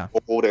 he's not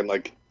like old and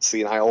like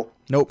senile.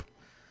 Nope.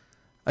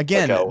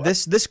 Again,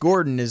 this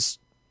Gordon is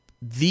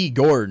the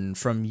Gordon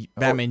from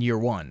Batman Year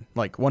One,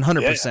 like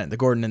 100% the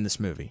Gordon in this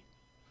movie.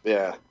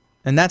 Yeah.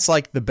 And that's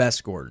like the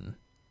best Gordon.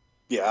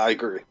 Yeah, I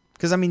agree.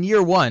 Because I mean,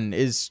 Year One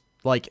is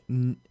like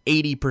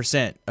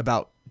 80%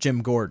 about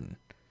Jim Gordon.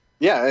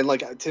 Yeah, and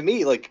like to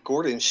me, like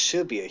Gordon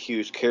should be a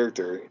huge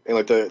character, and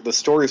like the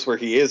stories where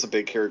he is a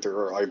big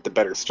character are like the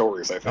better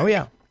stories, I think. Oh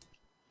yeah.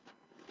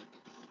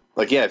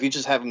 Like if you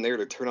just have him there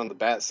to turn on the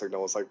bat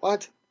signal, it's like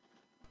what?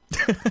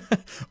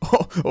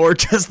 Or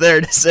just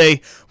there to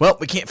say, well,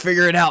 we can't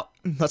figure it out.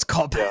 Let's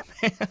call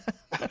Batman.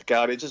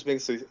 God, it just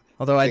makes me.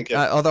 Although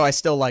I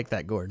still like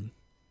that Gordon.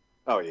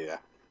 Oh yeah,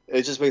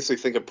 it just makes me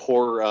think of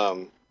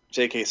poor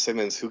J.K.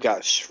 Simmons who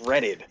got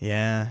shredded.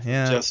 Yeah,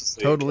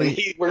 totally. And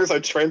he wears a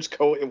trench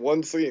coat in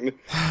one scene.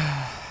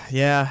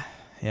 yeah.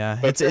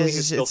 But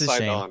it's a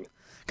shame.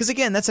 Because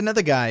again, that's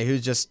another guy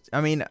who's just.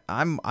 I mean,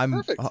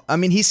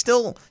 he's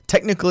still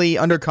technically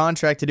under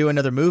contract to do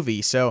another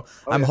movie, so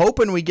I'm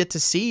hoping we get to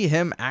see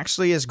him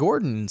actually as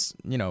Gordon's.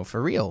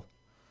 For real.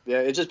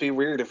 Yeah, it'd just be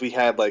weird if we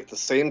had like the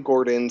same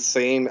Gordon,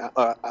 same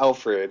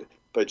Alfred,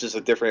 but just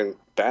a different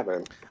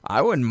Batman.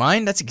 I wouldn't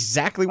mind. That's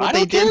exactly what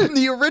they did in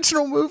the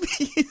original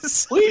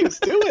movies. Please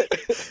do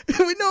it.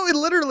 No,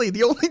 literally,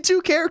 the only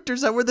two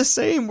characters that were the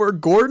same were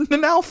Gordon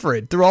and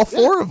Alfred through all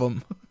four of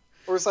them.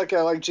 Or it's like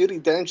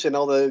Judi Dench in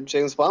all the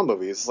James Bond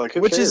movies. Like,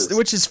 who cares?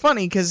 Which is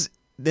funny because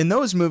in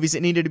those movies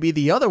it needed to be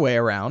the other way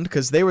around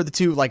because they were the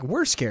two like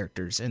worst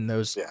characters in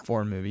those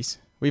four movies.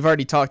 We've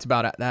already talked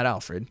about that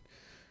Alfred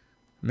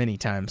many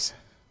times.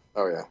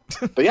 Oh yeah,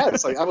 but yeah,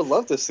 it's like I would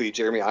love to see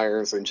Jeremy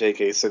Irons and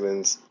J.K.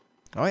 Simmons.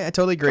 Oh yeah, I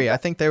totally agree. I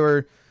think they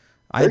were.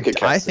 I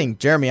think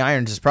Jeremy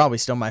Irons is probably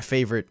still my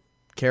favorite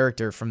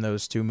character from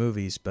those two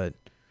movies. But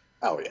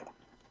oh yeah.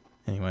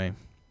 Anyway.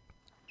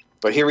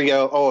 But here we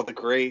go. Oh, the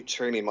great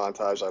training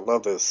montage. I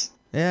love this.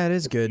 Yeah, it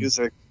is good.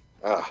 Music.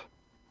 I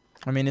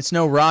mean, it's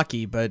no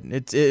Rocky, but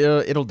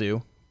it'll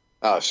do.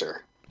 Oh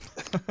sure.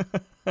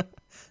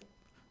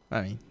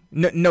 I mean,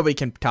 nobody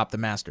can top the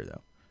master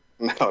though.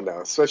 No,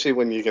 especially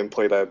when you can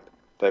play that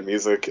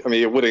music. I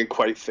mean, it wouldn't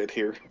quite fit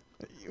here.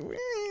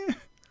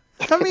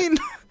 I mean,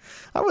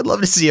 I would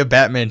love to see a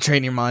Batman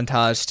training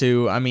montage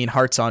too. I mean,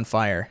 Hearts on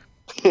Fire.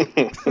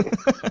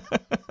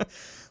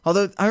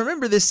 Although, I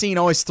remember this scene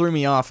always threw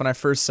me off when I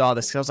first saw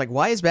this. 'Cause I was like,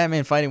 why is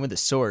Batman fighting with a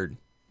sword?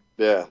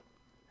 Yeah.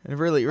 And it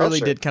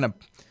really did kind of...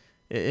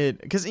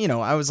 Because,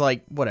 I was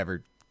like,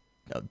 whatever,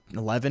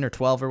 11 or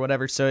 12 or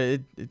whatever, so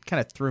it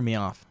kind of threw me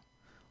off.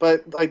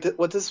 But like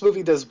what this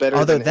movie does better.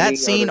 Although that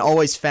scene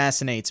always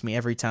fascinates me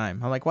every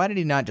time. I'm like, why did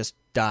he not just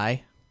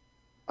die?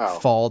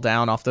 Fall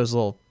down off those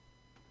little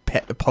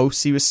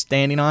posts he was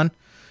standing on?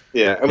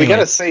 Yeah, and we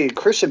gotta say,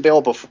 Christian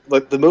Bale,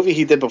 the movie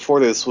he did before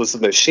this was The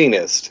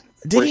Machinist.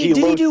 Did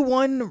he do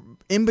one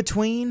in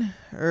between,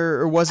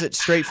 or was it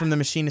straight from The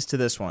Machinist to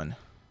this one?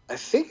 I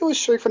think it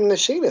was straight from The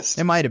Machinist.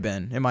 It might have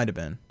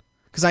been.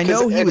 Because I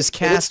know he was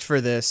cast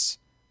for this,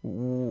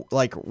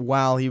 like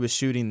while he was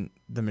shooting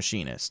The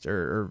Machinist,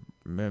 or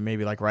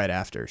maybe like right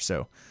after.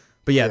 So,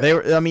 but yeah, they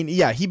were. I mean,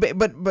 yeah,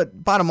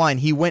 but bottom line,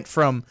 he went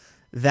from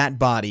that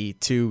body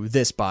to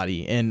this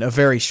body in a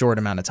very short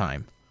amount of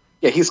time.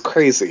 Yeah, he's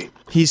crazy.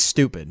 He's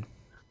stupid.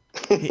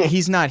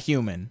 He's not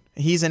human.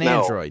 He's an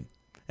android.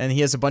 And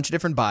he has a bunch of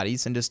different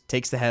bodies and just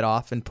takes the head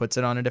off and puts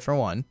it on a different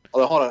one.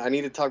 Hold on. I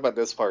need to talk about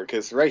this part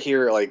because right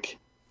here, like,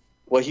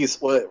 what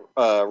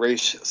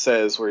Ra's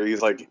says, where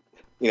he's like,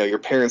 your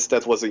parents'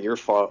 death wasn't your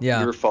fault.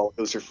 Yeah. Your fault.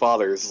 It was your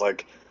father's.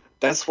 Like,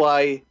 that's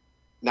why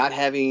not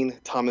having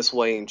Thomas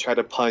Wayne try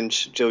to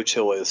punch Joe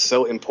Chill is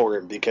so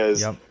important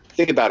because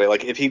think about it.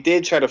 Like, if he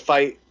did try to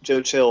fight Joe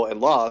Chill and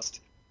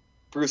lost,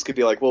 Bruce could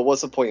be like, well,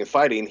 what's the point in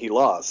fighting? He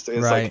lost. And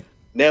it's like,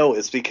 no,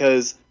 it's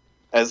because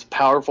as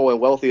powerful and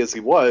wealthy as he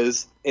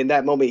was, in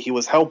that moment he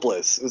was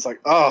helpless. It's like,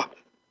 oh,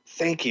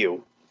 thank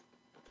you.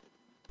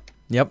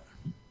 Yep.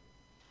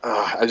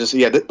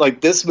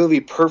 Like this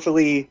movie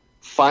perfectly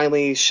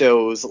finally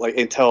shows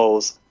and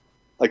tells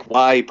like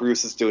why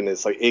Bruce is doing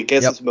this. Like it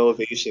gets Yep. his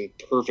motivation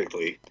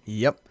perfectly.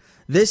 Yep.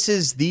 This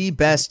is the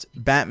best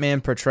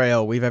Batman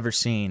portrayal we've ever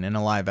seen in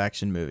a live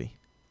action movie.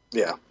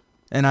 Yeah.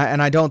 And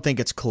I don't think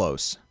it's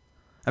close.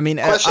 I mean,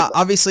 Question.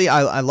 obviously,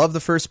 I love the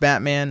first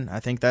Batman. I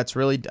think that's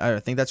really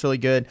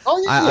good.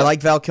 Oh, yeah, I yeah.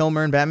 like Val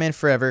Kilmer and Batman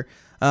Forever.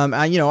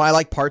 I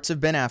like parts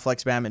of Ben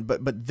Affleck's Batman,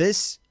 but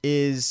this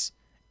is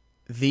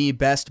the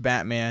best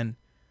Batman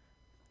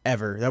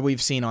ever that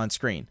we've seen on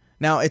screen.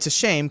 Now it's a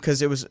shame because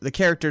the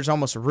character's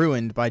almost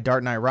ruined by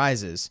Dark Knight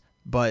Rises,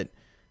 but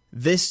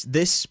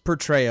this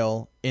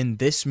portrayal in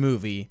this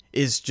movie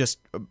is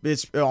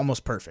it's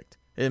almost perfect.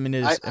 I mean,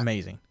 it's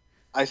amazing.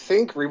 I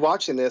think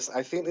rewatching this,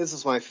 I think this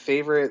is my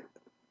favorite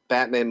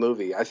Batman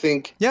movie. I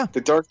think Yeah. The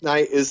Dark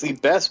Knight is the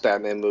best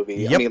Batman movie.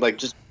 Yep. I mean, like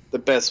just the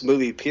best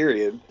movie.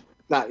 Period.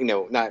 Not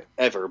not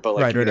ever, but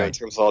like Right. in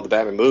terms of all the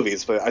Batman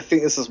movies. But I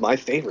think this is my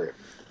favorite.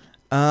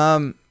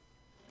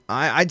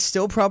 I'd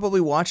still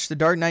probably watch The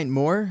Dark Knight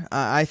more.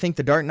 I think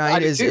The Dark Knight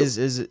do is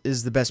too.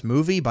 the best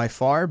movie by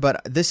far,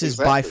 but this is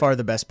by Exactly. far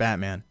the best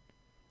Batman.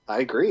 I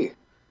agree.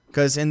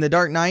 Because in The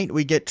Dark Knight,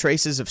 we get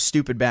traces of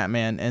stupid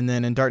Batman, and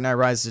then in Dark Knight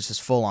Rises, it's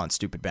just full-on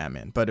stupid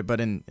Batman.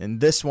 But in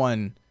this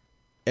one,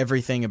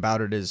 everything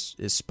about it is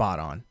spot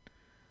on.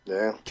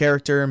 Yeah.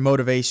 Character,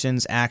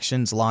 motivations,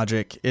 actions,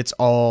 logic, it's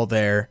all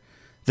there.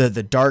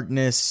 The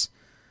darkness,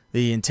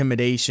 the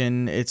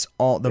intimidation, it's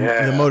all the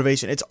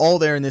motivation. It's all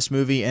there in this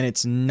movie, and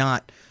it's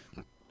not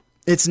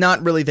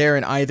really there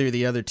in either of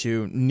the other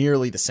two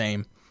nearly the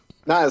same.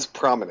 Not as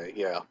prominent.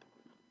 Yeah.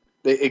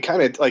 It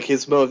kind of like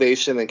his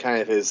motivation and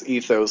kind of his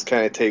ethos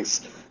kind of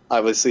takes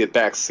obviously a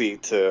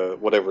backseat to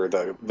whatever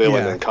the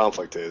villain and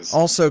conflict is.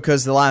 Also,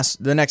 because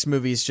the next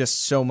movie is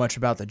just so much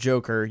about the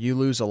Joker, you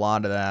lose a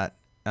lot of that.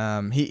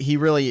 He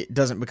really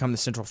doesn't become the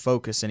central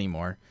focus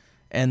anymore.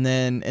 And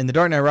then in The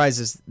Dark Knight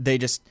Rises,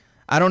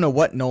 I don't know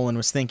what Nolan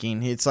was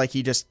thinking. It's like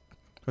he just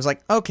was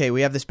like, okay,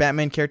 we have this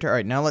Batman character. All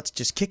right, now let's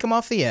just kick him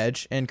off the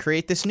edge and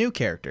create this new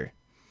character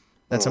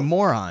that's a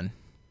moron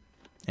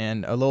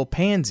and a little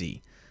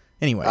pansy.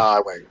 Anyway,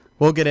 Wait.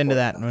 we'll get into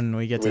that when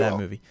we get to that will.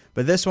 movie.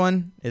 But this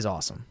one is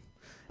awesome.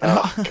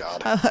 Oh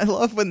God. I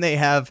love when they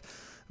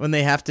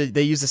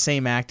use the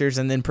same actors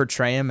and then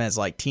portray them as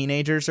like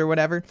teenagers or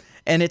whatever,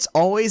 and it's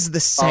always the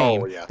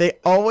same. Oh,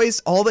 yeah.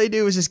 All they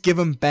do is just give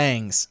them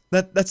bangs.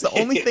 That's the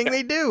only thing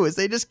they do is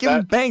they just give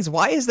them bangs.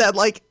 Why is that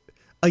like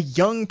a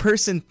young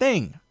person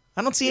thing?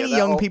 I don't see any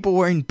young people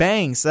wearing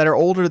bangs that are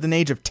older than the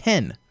age of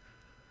 10.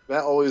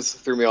 That always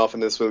threw me off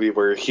in this movie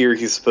where here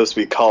he's supposed to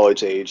be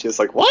college age. It's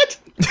like, what?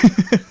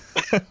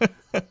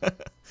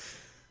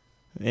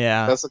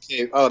 Yeah. That's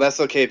okay. Oh, that's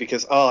okay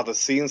because the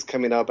scenes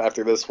coming up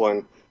after this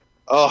one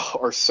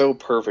are so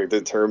perfect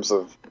in terms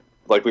of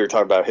like we were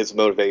talking about his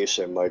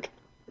motivation. Like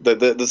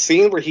the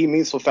scene where he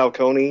meets with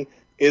Falcone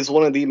is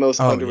one of the most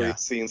underrated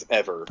scenes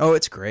ever. Oh,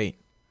 it's great.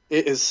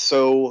 It is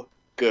so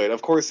good.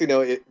 Of course,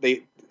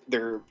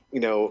 they're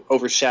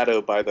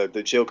overshadowed by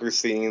the Joker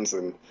scenes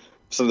and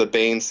some of the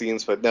Bane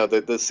scenes, but no,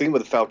 the scene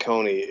with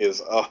Falcone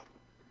is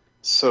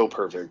so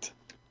perfect.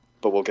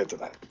 But we'll get to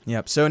that.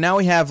 Yep. So now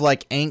we have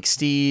like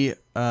angsty,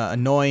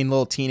 annoying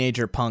little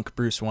teenager punk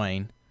Bruce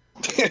Wayne.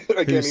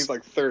 Again, he's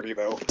like 30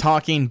 though.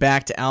 Talking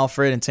back to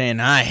Alfred and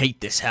saying, I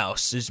hate this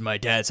house. This is my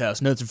dad's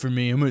house. Nothing for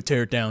me. I'm going to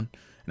tear it down.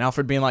 And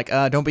Alfred being like,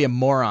 don't be a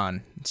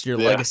moron. It's your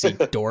legacy,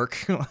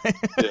 dork.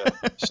 Yeah,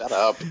 shut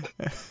up.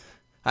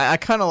 I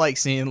kind of like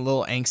seeing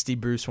little angsty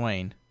Bruce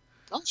Wayne.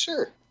 Oh,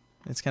 sure.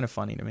 It's kind of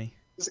funny to me.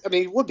 I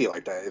mean, it would be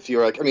like that if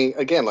you're like, I mean,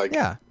 again, like,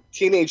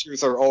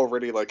 teenagers are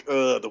already like,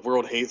 the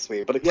world hates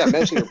me. But yeah,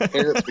 imagine your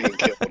parents being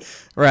killed.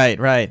 Right.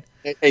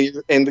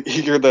 And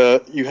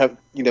you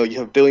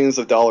have billions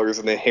of dollars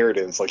in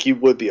inheritance. Like, you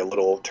would be a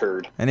little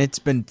turd. And it's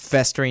been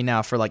festering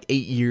now for like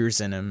 8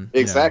 years in him.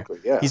 Exactly,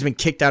 yeah. He's been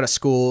kicked out of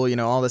school,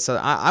 all this.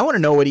 I want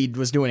to know what he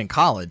was doing in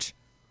college.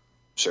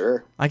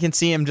 Sure. I can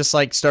see him just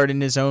like going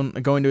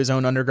to his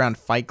own underground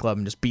fight club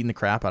and just beating the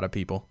crap out of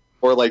people.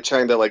 Or like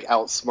trying to like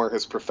outsmart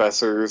his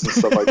professors and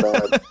stuff like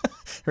that.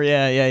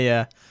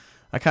 Yeah.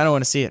 I kind of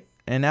want to see it.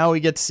 And now we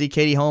get to see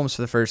Katie Holmes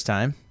for the first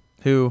time,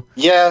 who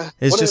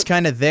is just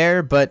kind of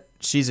there, but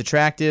she's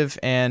attractive,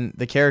 and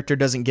the character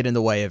doesn't get in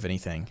the way of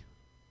anything.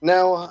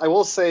 Now, I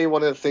will say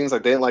one of the things I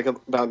didn't like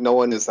about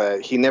Nolan is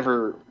that he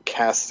never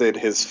casted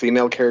his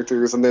female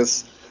characters in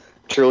this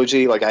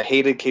trilogy. Like, I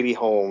hated Katie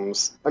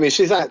Holmes. I mean,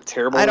 she's not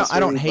terrible. I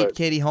don't hate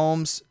Katie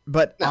Holmes,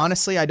 but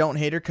honestly, I don't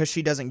hate her because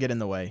she doesn't get in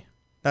the way.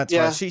 That's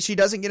why she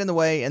doesn't get in the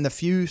way, and the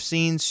few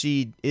scenes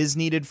she is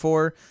needed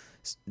for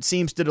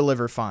seems to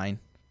deliver fine.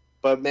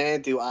 But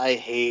man, do I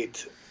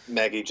hate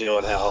Maggie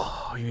Gyllenhaal.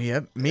 Oh,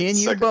 yep. Me and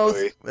you both.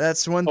 Movie.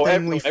 That's one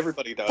thing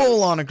everybody does.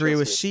 Full on agree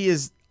with. She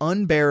is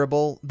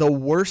unbearable. The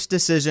worst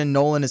decision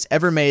Nolan has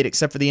ever made,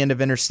 except for the end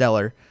of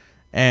Interstellar.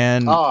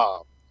 And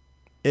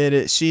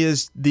she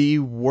is the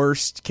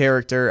worst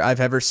character I've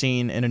ever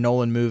seen in a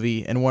Nolan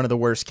movie, and one of the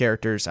worst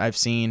characters I've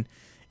seen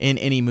in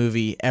any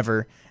movie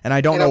ever. And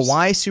I don't know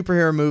why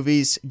superhero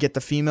movies get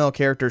the female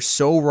character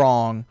so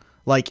wrong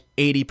like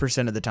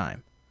 80% of the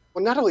time.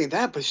 Well, not only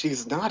that, but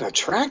she's not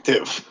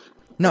attractive.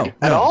 No,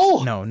 At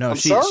all? No. I'm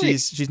sorry.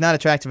 She's not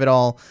attractive at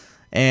all,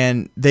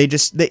 and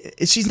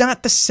she's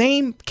not the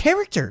same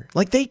character.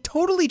 Like, they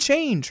totally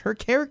change her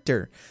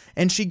character,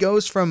 and she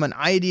goes from an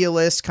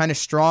idealist, kind of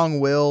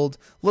strong-willed,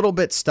 little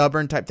bit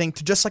stubborn type thing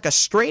to just like a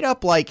straight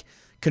up like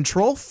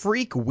control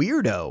freak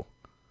weirdo.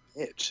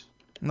 Bitch.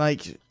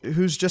 Like,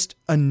 who's just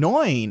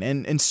annoying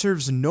and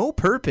serves no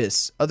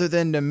purpose other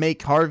than to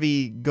make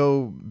Harvey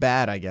go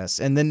bad, I guess,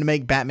 and then to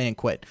make Batman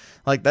quit.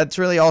 Like, that's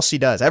really all she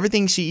does.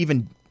 Everything she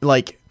even,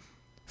 like,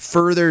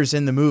 furthers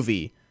in the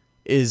movie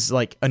is,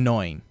 like,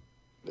 annoying.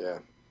 Yeah.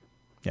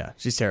 Yeah,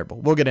 she's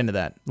terrible. We'll get into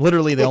that.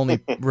 Literally the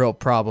only real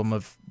problem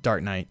of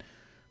Dark Knight,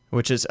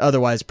 which is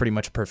otherwise pretty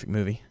much a perfect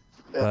movie.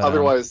 But,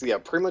 otherwise, yeah,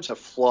 pretty much a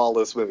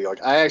flawless movie.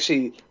 Like, I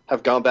actually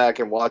have gone back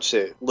and watched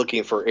it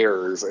looking for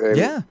errors, and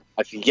yeah.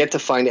 I've yet to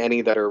find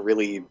any that are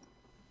really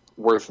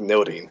worth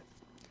noting.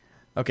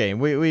 Okay,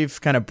 we've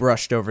kind of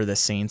brushed over this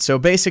scene. So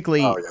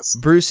basically, yes.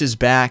 Bruce is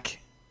back,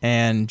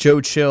 and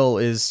Joe Chill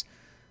is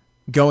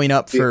going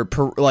up for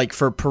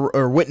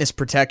witness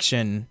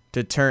protection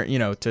to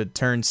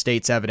turn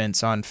state's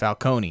evidence on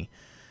Falcone.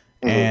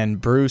 Mm-hmm. And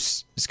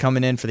Bruce is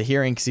coming in for the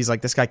hearing because he's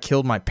like, this guy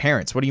killed my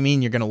parents. What do you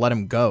mean you're going to let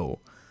him go?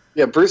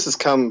 Yeah, Bruce has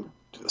come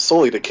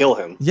solely to kill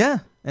him. Yeah,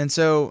 and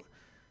so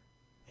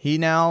he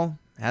now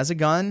has a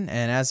gun,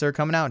 and as they're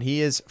coming out,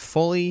 he is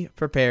fully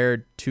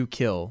prepared to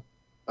kill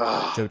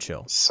Joe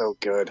Chill. So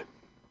good.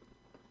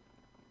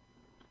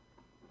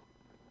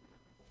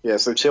 Yeah,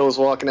 so Chill is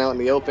walking out in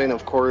the open,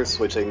 of course,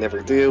 which they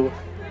never do,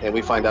 and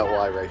we find out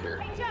why right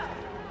here.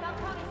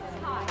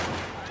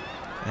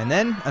 And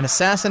then an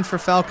assassin for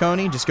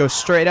Falcone just goes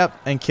straight up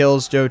and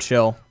kills Joe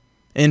Chill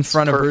in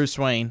front of Bruce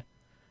Wayne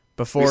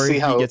before he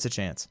gets a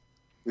chance.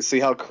 We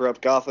see how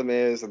corrupt Gotham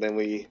is, and then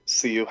we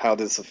see how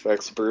this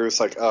affects Bruce.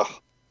 Like,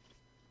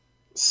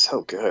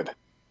 so good.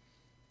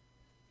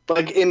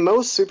 Like, in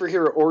most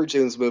superhero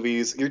origins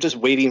movies, you're just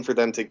waiting for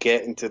them to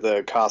get into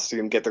the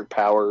costume, get their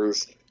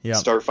powers,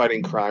 start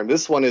fighting crime.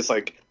 This one is,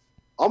 like,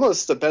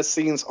 almost the best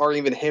scenes aren't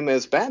even him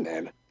as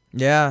Batman.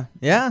 Yeah.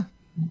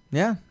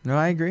 No,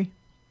 I agree.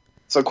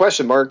 So,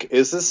 question mark,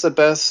 is this the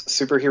best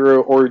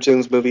superhero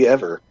origins movie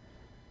ever?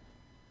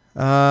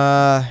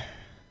 No.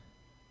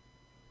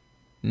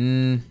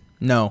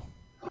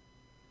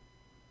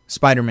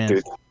 Spider-Man.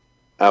 Dude,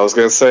 I was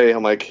gonna say,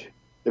 I'm like,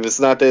 if it's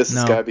not this,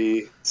 it's gotta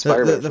be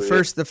Spider-Man.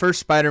 The first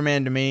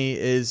Spider-Man to me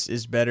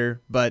is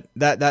better, but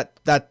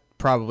that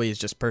probably is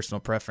just personal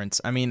preference.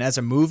 I mean, as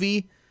a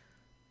movie,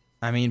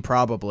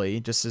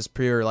 probably just as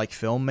pure like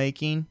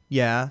filmmaking,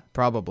 yeah,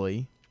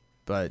 probably,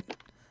 but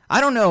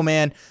I don't know,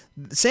 man.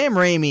 Sam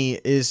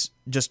Raimi is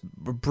just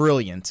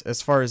brilliant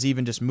as far as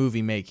even just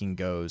movie making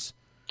goes.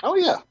 Oh,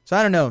 yeah. So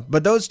I don't know,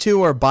 but those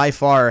two are by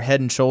far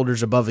head and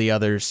shoulders above the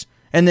others.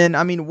 And then,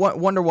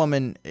 Wonder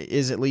Woman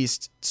is at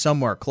least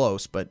somewhere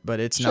close, but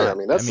it's not.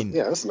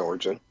 That's an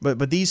origin.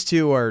 But these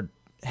two are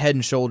head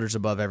and shoulders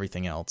above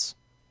everything else.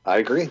 I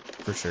agree.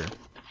 For sure.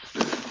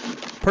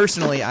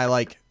 Personally, I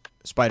like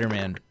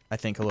Spider-Man, I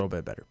think, a little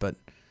bit better, but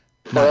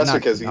not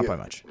by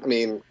much. I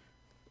mean,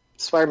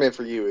 Spider-Man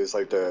for you is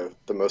like the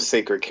most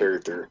sacred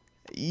character.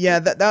 Yeah,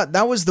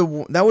 that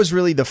was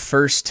really the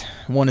first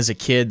one as a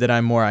kid that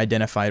I'm more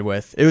identified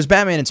with. It was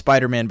Batman and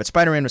Spider-Man, but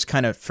Spider-Man was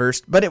kind of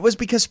first. But it was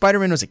because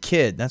Spider-Man was a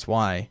kid. That's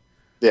why.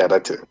 Yeah,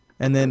 that too.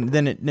 And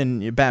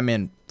then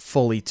Batman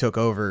fully took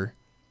over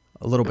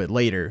a little bit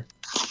later.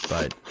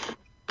 But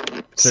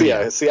see,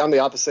 I'm the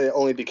opposite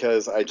only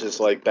because I just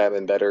like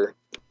Batman better.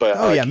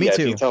 But me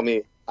too. If you tell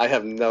me,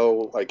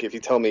 if you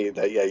tell me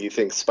that you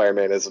think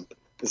Spider-Man is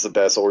the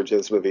best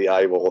origins movie,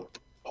 I will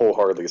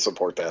wholeheartedly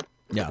support that.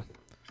 Yeah.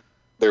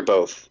 They're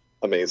both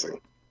amazing.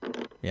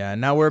 Yeah,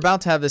 now we're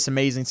about to have this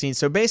amazing scene.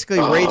 So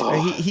basically,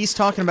 he's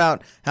talking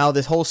about how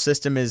this whole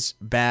system is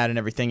bad and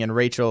everything, and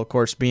Rachel, of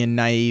course, being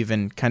naive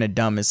and kind of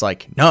dumb, is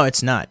like, no,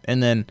 it's not.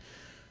 And then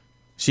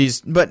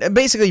but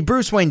basically,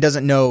 Bruce Wayne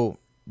doesn't know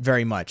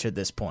very much at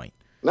this point.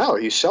 No,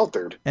 he's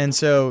sheltered. And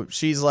so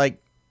she's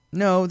like,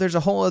 no, there's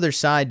a whole other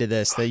side to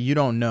this that you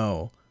don't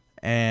know.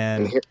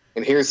 And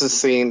here's the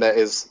scene that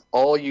is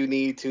all you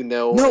need to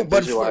know. No,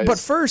 but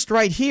first,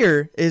 right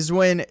here is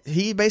when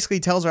he basically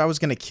tells her I was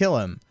going to kill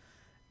him,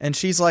 and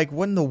she's like,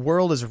 "What in the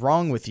world is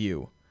wrong with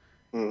you?"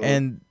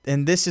 Mm-hmm.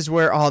 And this is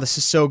where this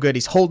is so good.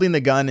 He's holding the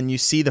gun, and you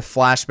see the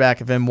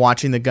flashback of him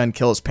watching the gun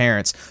kill his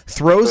parents.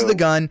 Throws the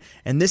gun,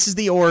 and this is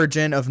the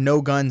origin of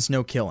no guns,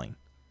 no killing.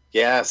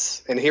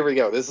 Yes, and here we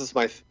go. This is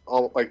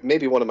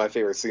maybe one of my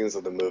favorite scenes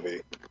of the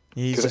movie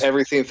because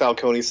everything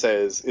Falcone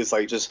says is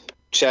like just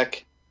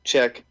check.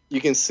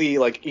 You can see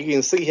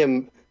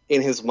him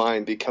in his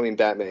mind becoming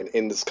Batman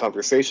in this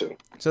conversation.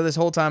 So this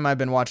whole time I've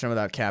been watching it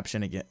without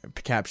captions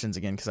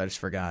again because I just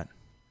forgot.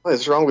 What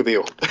is wrong with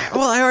you?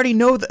 Well, I already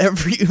know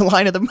every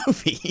line of the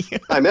movie.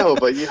 I know,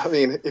 but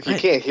if you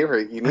can't hear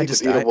it, you need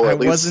to be able to at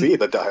least see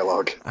the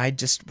dialogue. I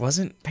just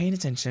wasn't paying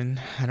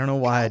attention. I don't know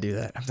why I do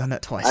that. I've done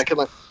that twice. I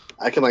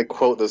can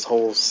quote this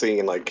whole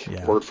scene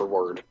word for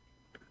word.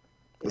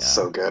 It's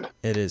so good.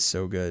 It is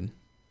so good.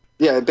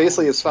 Yeah,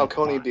 basically it's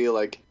Falcone be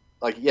like,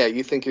 yeah,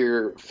 you think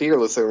you're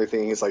fearless and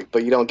everything. He's like,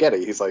 but you don't get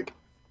it. He's like,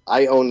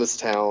 I own this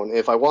town.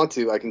 If I want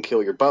to, I can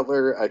kill your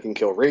butler. I can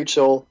kill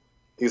Rachel.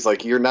 He's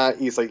like, you're not.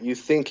 He's like, you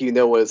think you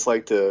know what it's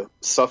like to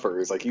suffer.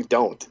 He's like, you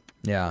don't.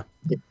 Yeah.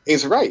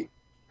 He's right.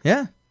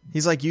 Yeah.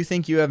 He's like, you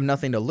think you have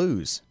nothing to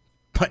lose,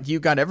 but you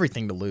got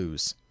everything to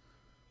lose.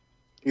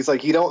 He's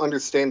like, you don't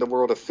understand the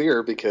world of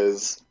fear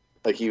because,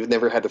 like, you've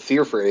never had to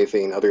fear for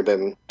anything other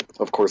than,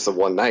 of course, the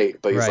one night.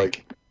 But he's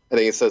like, and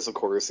then he says, of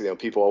course, you know,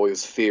 people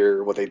always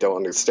fear what they don't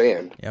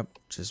understand. Yep,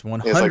 just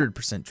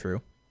 100%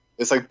 true.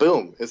 It's like,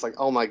 boom. It's like,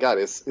 oh my god,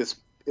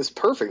 it's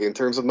perfect in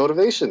terms of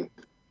motivation.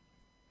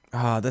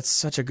 Ah, that's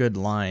such a good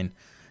line.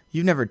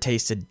 You've never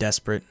tasted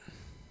desperate.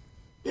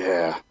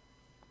 Yeah.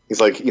 He's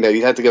like, you know,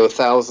 you had to go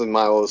 1,000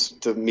 miles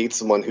to meet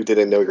someone who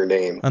didn't know your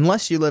name.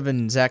 Unless you live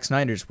in Zack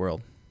Snyder's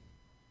world.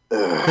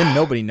 Then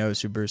nobody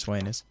knows who Bruce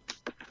Wayne is.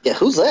 Yeah,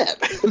 who's that?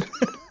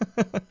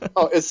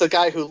 Oh, it's the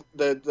guy who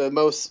the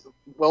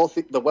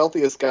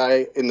wealthiest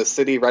guy in the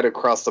city right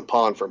across the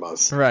pond from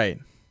us. Right.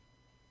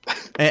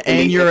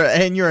 And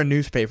you're a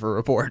newspaper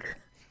reporter.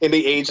 In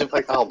the age of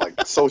like, oh my,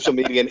 social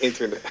media and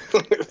internet.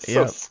 It's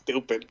so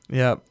stupid.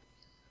 Yep.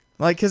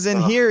 Like, because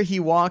in here, he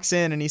walks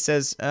in and he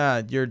says,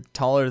 you're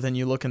taller than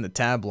you look in the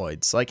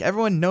tabloids. Like,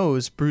 everyone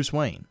knows Bruce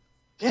Wayne.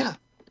 Yeah.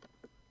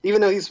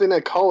 Even though he's been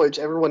at college,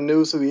 everyone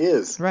knows who he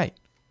is. Right.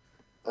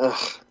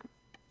 Ugh.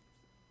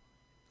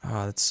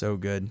 Oh, that's so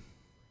good.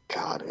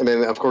 God. And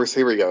then, of course,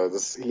 here we go.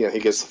 This, you know, he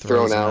gets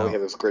thrown out. We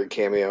have this great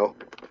cameo.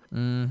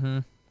 Mm-hmm.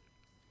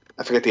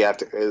 I forget the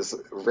actor. Is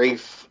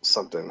Rafe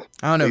something.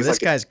 I don't know. This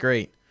guy's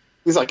great.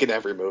 He's like in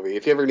every movie.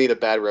 If you ever need a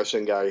bad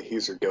Russian guy,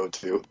 he's your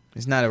go-to.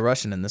 He's not a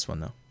Russian in this one,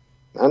 though.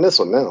 Not in this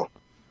one, no.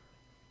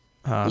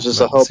 He's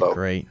just a hobo.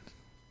 Great.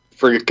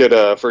 For a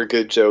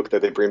good joke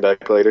that they bring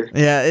back later.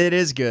 Yeah, it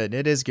is good.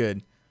 It is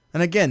good.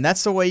 And again,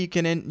 that's the way you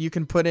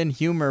can put in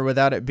humor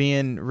without it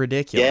being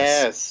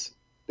ridiculous.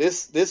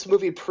 Yes. This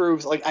movie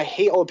proves, like, I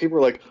hate all the people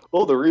who are like,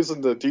 oh, the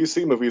reason the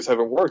DC movies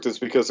haven't worked is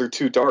because they're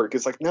too dark.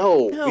 It's like,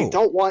 no, we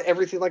don't want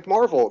everything like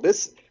Marvel.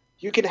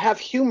 You can have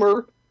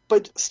humor,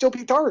 but still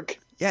be dark.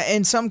 Yeah,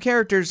 and some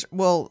characters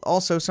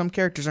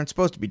aren't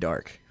supposed to be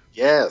dark.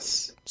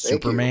 Yes.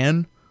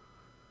 Superman,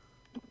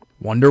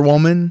 Wonder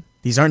Woman,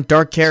 these aren't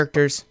dark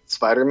characters.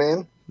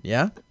 Spider-Man?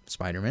 Yeah,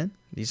 Spider-Man.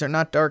 These are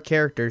not dark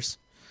characters.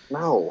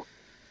 No.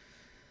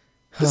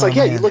 It's like,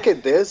 you look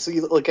at this,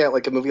 you look at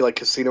like a movie like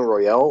Casino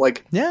Royale,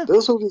 like,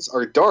 those movies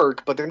are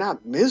dark, but they're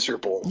not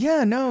miserable.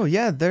 Yeah, no,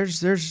 yeah, there's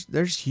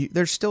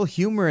still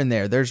humor in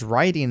there. There's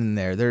writing in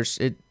there. There's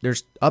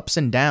ups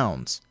and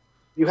downs.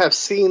 You have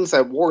scenes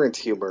that warrant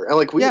humor. And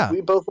like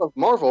we both love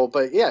Marvel,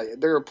 but yeah,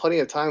 there are plenty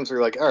of times where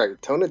you're like, all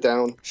right, tone it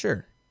down.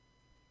 Sure.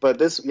 But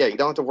this, you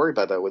don't have to worry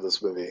about that with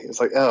this movie. It's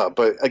like,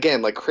 but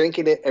again, like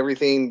cranking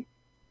everything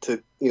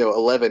to,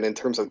 11 in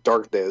terms of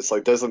darkness,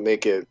 like doesn't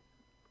make it,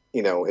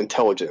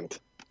 intelligent.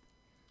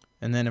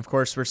 And then, of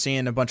course, we're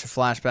seeing a bunch of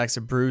flashbacks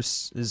of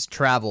Bruce's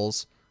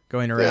travels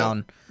going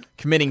around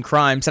committing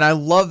crimes. And I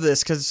love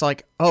this because it's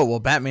like, oh, well,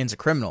 Batman's a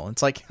criminal.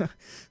 It's like,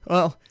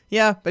 well,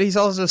 yeah, but he's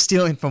also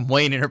stealing from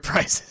Wayne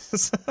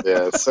Enterprises.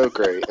 Yeah, it's so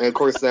great. And, of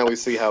course, now we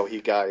see how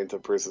he got into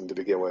prison to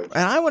begin with.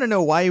 And I want to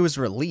know why he was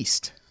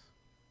released.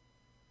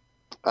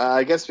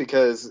 I guess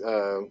because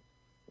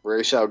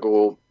Ra's al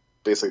Ghul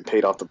basically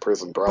paid off the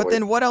prison, probably. But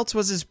then what else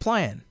was his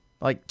plan?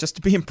 Like, just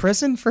to be in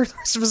prison for the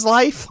rest of his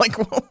life? Like,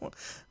 what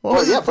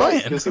was his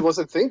plan? Because he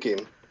wasn't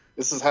thinking.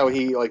 This is how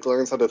he,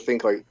 learns how to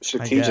think,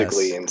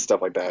 strategically and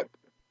stuff like that.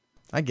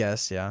 I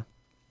guess, yeah.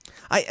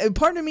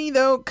 Part of me,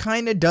 though,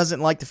 kind of doesn't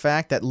like the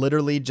fact that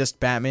literally just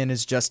Batman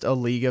is just a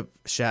League of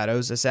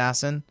Shadows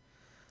assassin.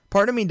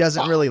 Part of me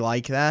doesn't really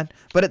like that.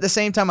 But at the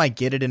same time, I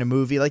get it in a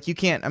movie. Like, you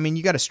can't,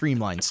 you got to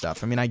streamline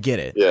stuff. I get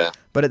it. Yeah.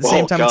 But at the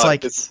same time, it's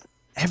like,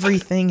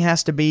 everything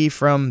has to be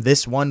from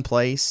this one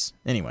place.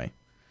 Anyway.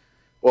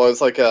 Well,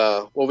 it's like,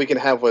 we can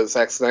have what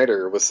Zack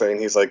Snyder was saying.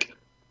 He's like,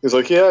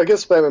 yeah, I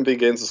guess Batman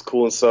Begins is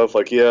cool and stuff.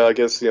 Like, yeah, I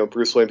guess,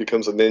 Bruce Wayne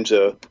becomes a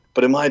ninja.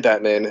 But in my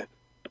Batman,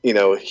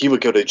 he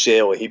would go to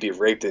jail and he'd be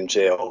raped in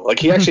jail. Like,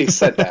 he actually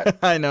said that.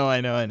 I know.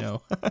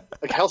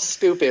 Like, how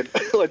stupid.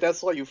 Like,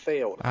 that's why you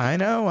failed. I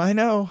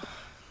know.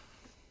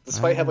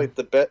 Despite having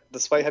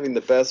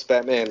the best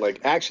Batman,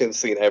 action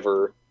scene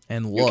ever.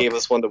 And look. You gave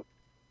us one to...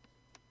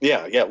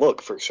 Yeah,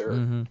 look, for sure.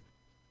 Mm-hmm.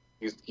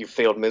 You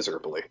failed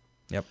miserably.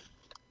 Yep.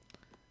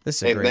 This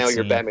is a great now scene.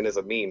 Your Batman is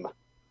a meme.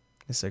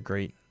 This is a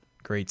great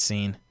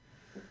scene.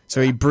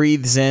 So he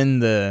breathes in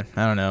the,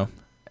 I don't know,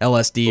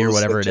 LSD or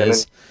whatever it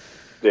is.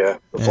 Yeah,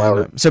 the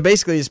flower. So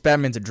basically, this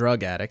Batman's a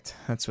drug addict.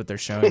 That's what they're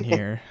showing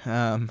here.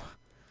 And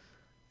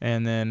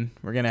then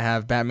we're going to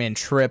have Batman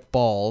trip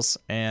balls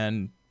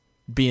and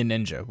be a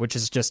ninja, which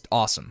is just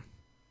awesome.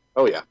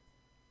 Oh, yeah.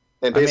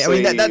 And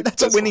basically,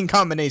 that's a winning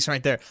combination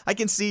right there. I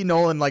can see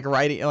Nolan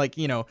writing, or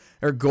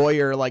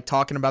Goyer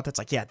talking about that's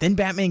like, yeah, then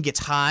Batman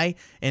gets high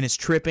and is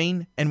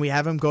tripping and we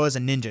have him go as a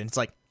ninja. And it's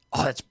like,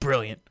 oh, that's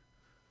brilliant.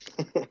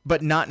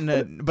 But not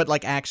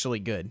but actually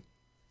good.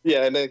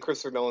 Yeah, and then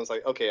Christopher Nolan's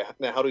like, okay,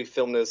 now how do we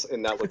film this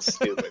and not look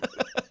stupid?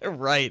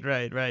 Right.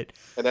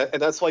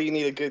 And that's why you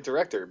need a good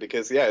director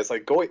because, it's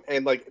like going,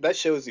 and that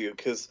shows you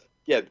because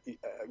Yeah,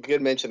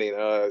 good mentioning.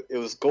 It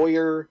was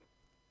Goyer,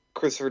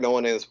 Christopher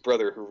Nolan, and his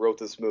brother who wrote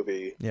this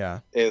movie.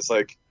 Yeah. And it's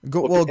like,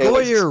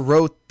 Goyer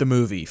wrote the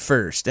movie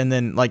first, and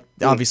then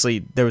obviously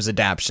there was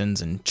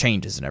adaptions and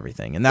changes and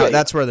everything, and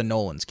that's where the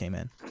Nolans came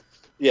in.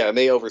 Yeah, and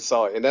they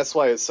oversaw it, and that's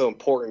why it's so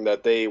important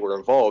that they were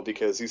involved,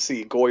 because you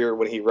see Goyer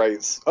when he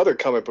writes other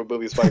comic book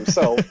movies by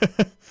himself,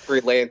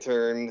 Green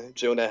Lantern,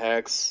 Jonah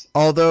Hex.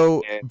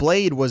 Although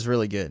Blade was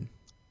really good.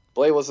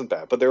 Blade wasn't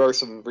bad, but there are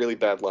some really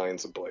bad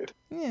lines in Blade.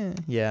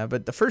 Yeah,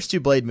 but the first two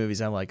Blade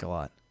movies I like a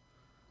lot.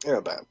 They're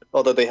not bad,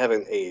 although they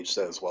haven't aged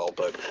as well.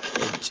 But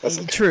that's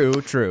okay.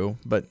 True,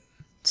 but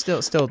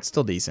still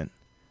decent.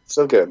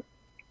 Still good.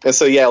 And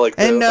so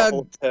the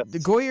whole test.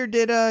 Goyer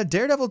did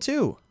Daredevil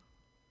too.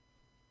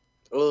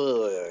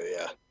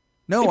 Yeah.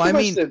 No, I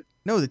mean the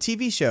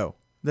TV show,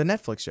 the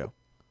Netflix show.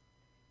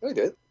 No, he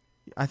did.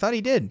 I thought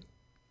he did.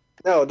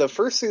 No, the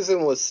first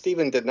season was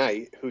Stephen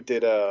DeKnight, who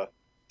did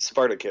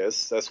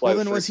Spartacus. That's why.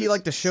 Well, then was he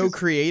like the show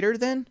creator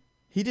then?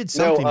 He did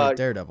something with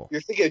Daredevil.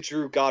 You're thinking of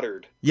Drew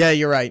Goddard. Yeah,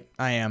 you're right.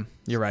 I am.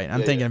 You're right.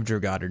 I'm thinking of Drew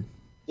Goddard.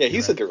 Yeah,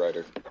 he's a good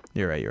writer.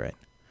 You're right.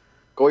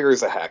 Goyer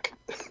is a hack.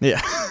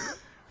 Yeah.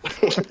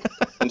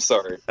 I'm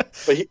sorry.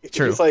 But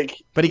True.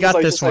 But he got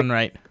this one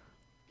right.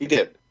 He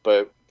did,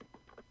 but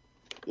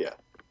yeah.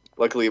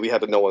 Luckily, we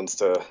had the Nolans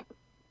to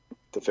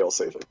fail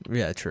safe it.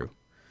 Yeah, true.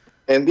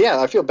 And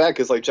I feel bad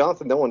because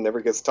Jonathan Nolan never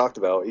gets talked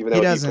about, even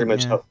though he pretty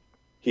much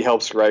he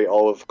helps write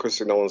all of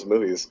Christopher Nolan's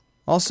movies.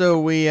 Also,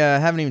 we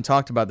haven't even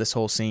talked about this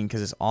whole scene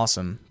because it's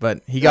awesome,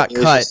 but he got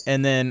cut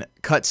and then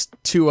cuts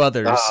two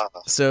others.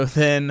 So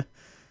then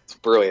it's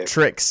brilliant.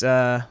 Tricks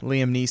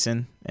Liam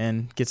Neeson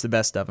and gets the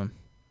best of him.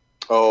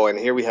 Oh, and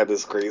here we have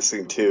this great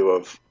scene too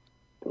of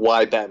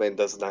why Batman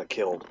does not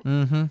kill.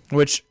 Mm-hmm.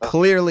 Which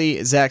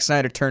clearly Zack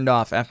Snyder turned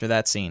off after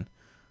that scene.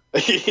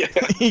 Yeah.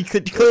 He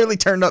could clearly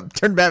turn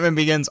Batman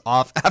Begins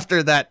off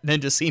after that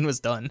ninja scene was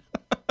done.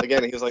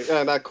 Again, he was like,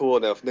 not cool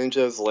enough.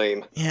 Ninja's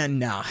lame. Yeah,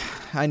 no.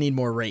 I need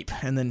more rape.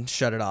 And then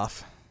shut it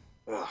off.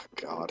 Oh,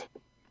 God.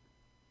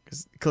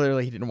 Because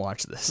clearly he didn't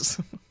watch this.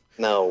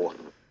 No.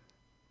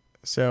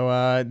 So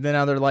then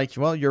now they're like,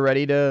 well, you're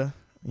ready to,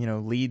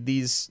 lead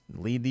these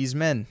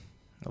men.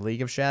 A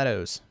League of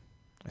Shadows.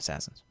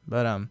 Assassins.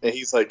 But and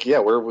he's like, yeah,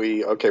 where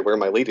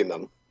am I leading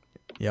them?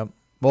 Yep.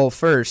 Well,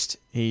 first,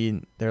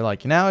 they're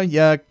like,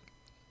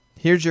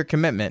 here's your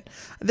commitment.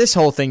 This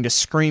whole thing just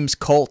screams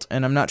cult,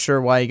 and I'm not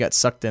sure why he got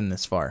sucked in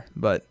this far,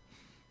 but...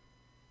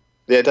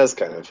 Yeah, it does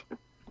kind of.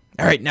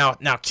 All right, now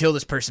kill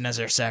this person as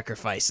their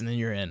sacrifice, and then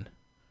you're in.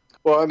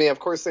 Well, I mean, of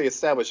course they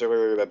established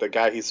earlier that the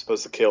guy he's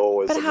supposed to kill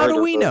was a murderer. But how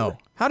do we know?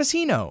 How does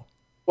he know?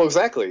 Well,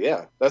 exactly,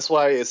 yeah. That's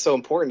why it's so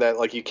important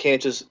that, you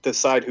can't just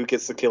decide who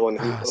gets to kill and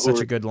who... Such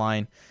a good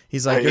line.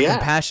 He's like, your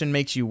compassion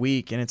makes you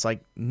weak, and it's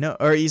like, no...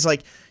 Or he's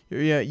like,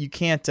 you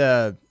can't...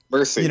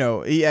 Mercy.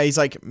 He's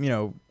like,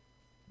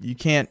 you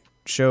can't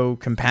show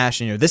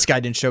compassion. This guy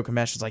didn't show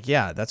compassion. It's like,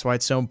 yeah, that's why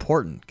it's so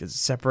important, because it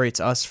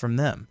separates us from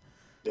them.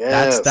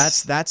 Yes.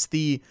 That's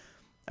the...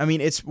 I mean,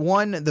 it's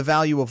the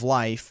value of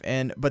life,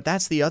 but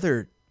that's the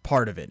other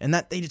part of it. And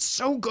that they did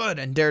so good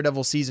in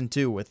Daredevil Season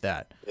 2 with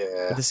that.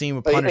 Yeah. With the scene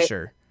with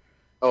Punisher.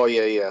 Oh,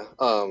 yeah.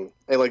 And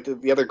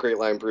the other great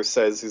line Bruce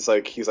says, he's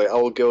like, I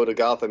will go to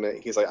Gotham.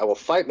 And he's like, I will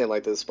fight men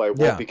like this, but I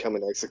won't become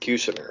an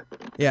executioner.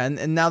 Yeah,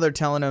 and now they're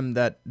telling him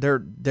that they're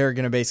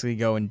going to basically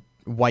go and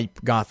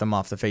wipe Gotham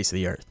off the face of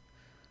the earth.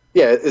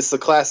 Yeah, it's the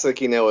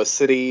classic, a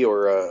city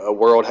or a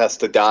world has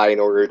to die in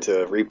order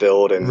to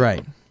rebuild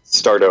and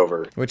start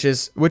over. Which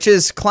is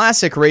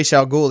classic Ra's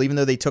al Ghul, even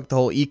though they took the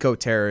whole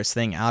eco-terrorist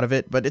thing out of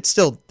it, but it's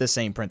still the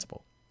same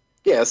principle.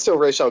 Yeah, it's still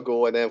Ra's al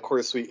Ghul, and then of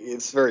course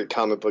it's very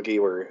comic booky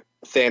where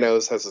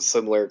Thanos has a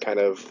similar kind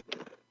of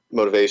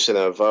motivation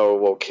of,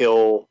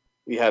 kill.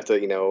 You have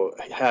to,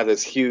 have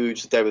this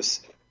huge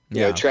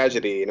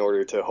tragedy in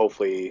order to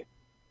hopefully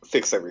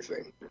fix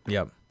everything.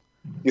 Yep.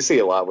 You see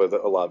a lot with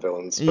a lot of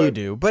villains. But... You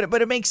do,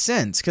 but it makes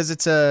sense because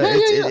it's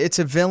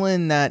a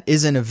villain that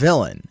isn't a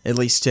villain, at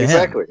least to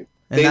him.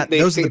 And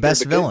those are the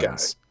best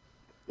villains.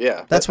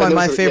 Yeah, that's why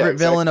my favorite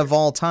villain of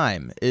all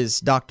time is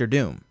Doctor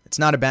Doom. It's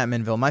not a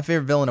Batman villain. My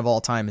favorite villain of all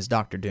time is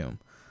Doctor Doom.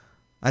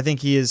 I think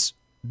he is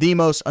the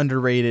most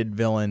underrated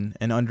villain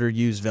and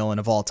underused villain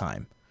of all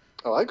time.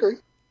 Oh, I agree.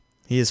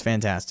 He is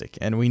fantastic,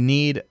 and we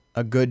need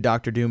a good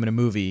Doctor Doom in a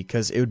movie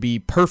because it would be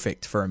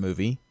perfect for a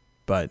movie.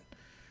 But,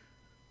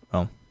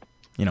 well,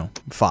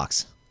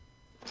 Fox.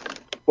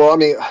 Well, I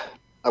mean,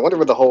 I wonder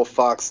what the whole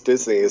Fox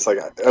Disney is like.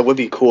 It would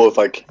be cool if,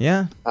 I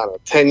don't know,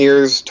 10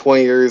 years,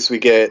 20 years, we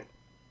get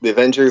the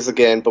Avengers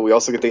again, but we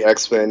also get the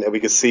X-Men, and we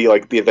could see,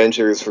 the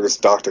Avengers versus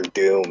Doctor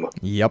Doom.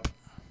 Yep.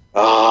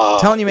 I'm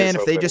telling you, man,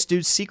 if they just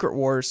do Secret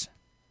Wars.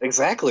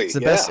 Exactly. It's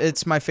the best.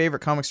 It's my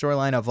favorite comic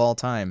storyline of all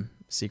time,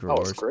 Secret Wars.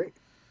 Oh, it's great.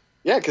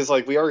 Yeah, because,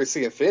 we already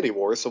see Infinity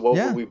War, so what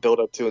would we build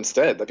up to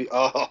instead? That'd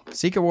be,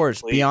 Secret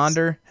Wars. Please.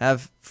 Beyonder,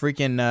 have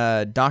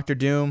freaking Doctor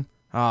Doom.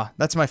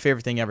 That's my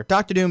favorite thing ever.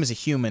 Doctor Doom is a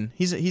human.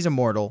 He's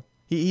immortal.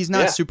 He's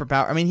not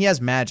superpower. I mean, he has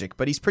magic,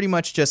 but he's pretty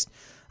much just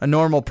a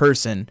normal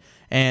person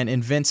and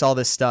invents all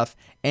this stuff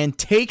and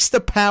takes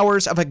the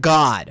powers of a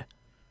god.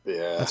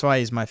 Yeah, That's why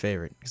he's my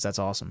favorite, because that's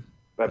awesome.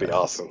 that'd be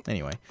awesome.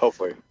 Anyway,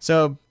 Hopefully.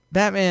 so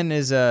Batman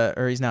is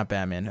or he's not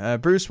Batman.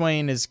 Bruce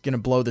Wayne is gonna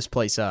blow this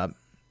place up,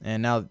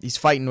 and now he's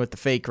fighting with the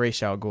fake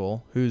Ra's al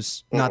Ghul,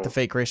 who's not the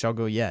fake Ra's al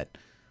Ghul yet.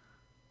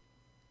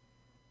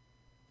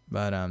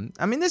 But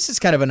I mean, this is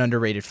kind of an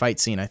underrated fight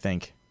scene, I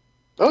think.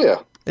 Oh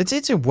yeah.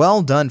 It's a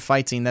well done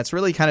fight scene that's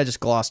really kind of just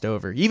glossed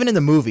over. Even in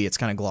the movie, it's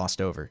kind of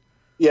glossed over.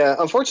 Yeah,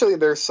 unfortunately,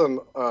 there's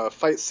some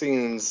fight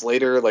scenes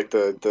later, like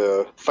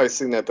the fight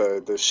scene at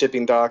the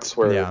shipping docks,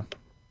 where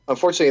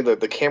unfortunately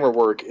the camera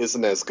work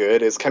isn't as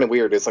good. It's kind of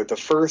weird. It's like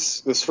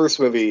this first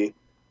movie,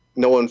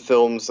 Nolan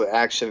films the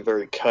action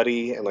very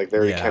cutty and like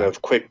very kind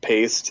of quick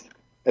paced,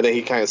 and then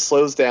he kind of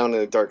slows down in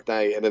The Dark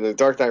Knight, and then in The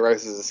Dark Knight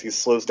Rises he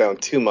slows down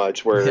too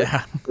much, where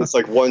it's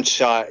like one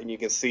shot and you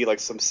can see like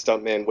some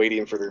stuntman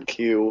waiting for their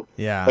cue.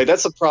 Yeah, like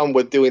that's the problem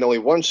with doing only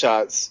one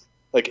shots.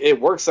 Like,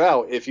 it works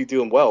out if you do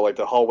them well, like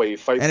the hallway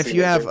fight scene. And if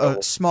you have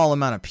a small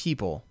amount of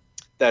people.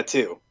 That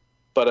too.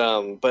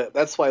 But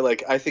that's why,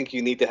 like, I think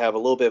you need to have a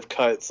little bit of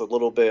cuts, a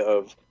little bit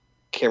of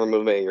camera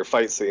movement in your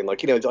fight scene.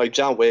 Like, you know, like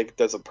John Wick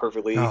does it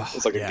perfectly.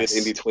 It's like a good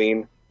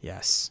in-between.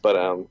 Yes. But,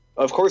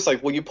 of course, like,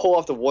 when you pull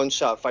off the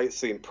one-shot fight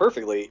scene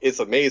perfectly, it's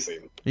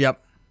amazing.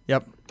 Yep.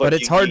 But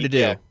it's hard to do.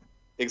 Yeah,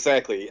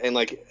 exactly. And,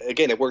 like,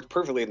 again, it worked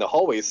perfectly in the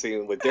hallway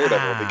scene with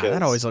Daredevil because...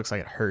 That always looks like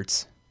it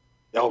hurts.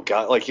 Oh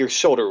god, like your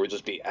shoulder would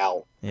just be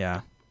out.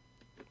 Yeah.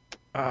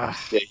 Yeah,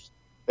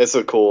 it's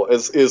cool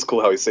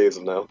how he saves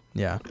him though.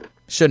 Yeah,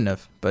 shouldn't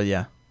have, but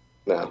yeah.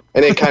 No,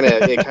 and it kind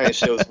of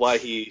shows why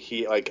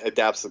he like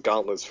adapts the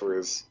gauntlets for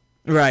his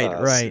right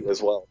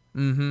as well.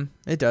 Mm-hmm.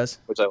 It does,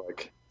 which I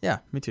like. Yeah,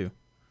 me too.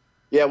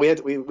 Yeah, we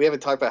haven't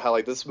talked about how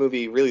like this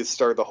movie really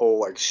started the whole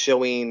like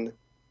showing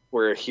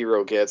where a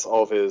hero gets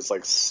all of his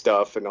like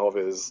stuff and all of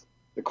his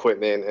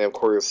equipment, and of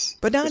course.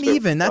 But not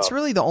even. That's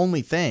really the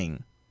only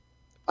thing.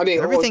 I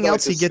mean, everything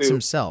else he gets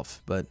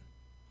himself, but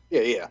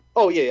yeah.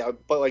 Oh yeah,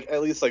 but like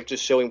at least like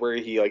just showing where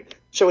he like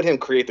showing him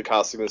create the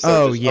costume and stuff.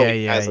 Oh yeah.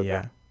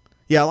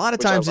 Yeah, a lot of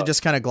times it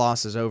just kind of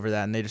glosses over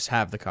that, and they just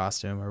have the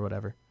costume or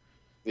whatever.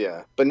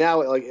 Yeah, but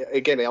now like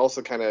again, it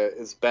also kind of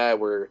is bad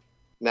where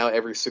now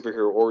every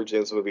superhero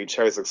origins movie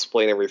tries to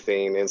explain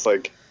everything, and it's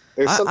like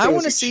there's some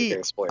things you can't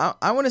explain.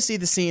 I want to see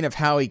the scene of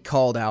how he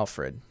called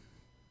Alfred.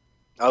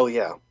 Oh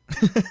yeah.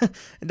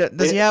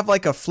 Does he have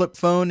like a flip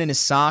phone in his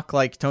sock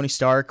like Tony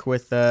Stark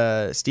with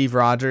Steve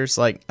Rogers?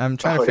 Like, I'm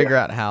trying to figure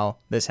out how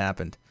this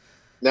happened.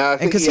 No,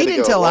 because he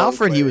didn't tell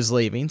Alfred he was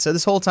leaving, so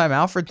this whole time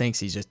Alfred thinks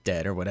he's just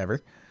dead or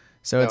whatever.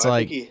 So it's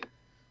like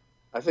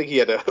I think he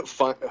had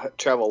to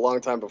travel a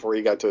long time before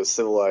he got to a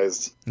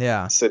civilized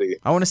city.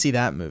 I want to see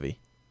that movie.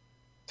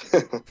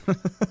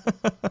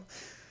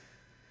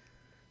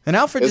 And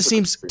Alfred just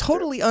seems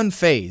totally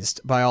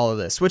unfazed by all of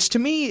this, which to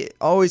me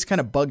always kind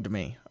of bugged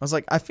me. I was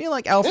like, I feel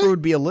like Alfred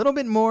would be a little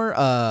bit more,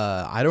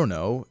 I don't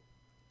know,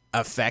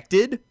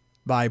 affected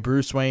by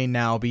Bruce Wayne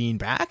now being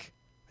back.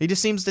 He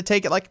just seems to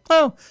take it like,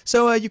 oh,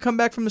 so you come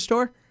back from the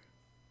store?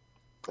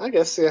 I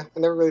guess, yeah. I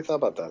never really thought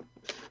about that.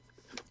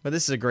 But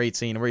this is a great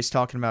scene where he's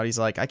talking about, he's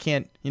like, I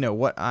can't,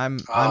 what, I'm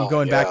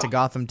going back to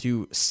Gotham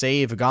to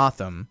save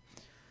Gotham.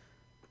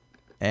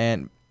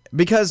 And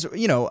because,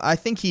 I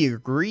think he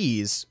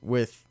agrees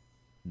with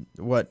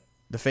what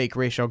the fake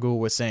Ra's al Ghul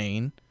was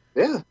saying.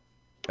 Yeah.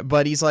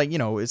 But he's like,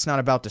 it's not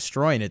about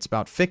destroying it, it's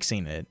about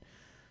fixing it.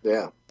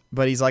 Yeah.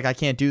 But he's like, I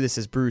can't do this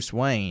as Bruce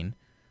Wayne.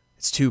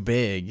 It's too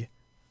big.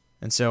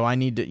 And so I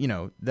need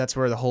to, that's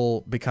where the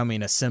whole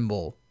becoming a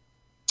symbol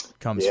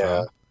comes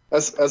from.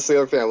 That's the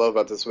other thing I love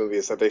about this movie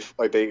is that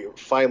they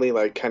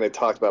finally kind of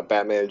talked about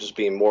Batman just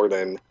being more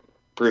than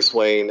Bruce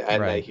Wayne. At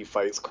night he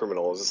fights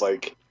criminals. It's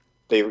like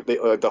they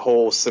the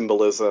whole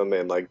symbolism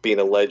and like being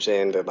a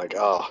legend and like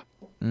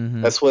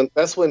that's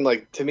when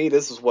like to me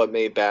this is what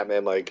made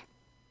Batman like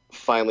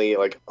finally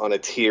like on a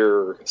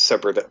tier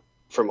separate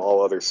from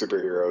all other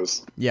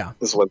superheroes. Yeah,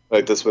 this is when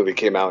like this movie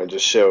came out and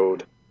just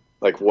showed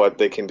like what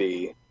they can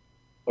be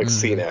like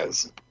seen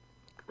as.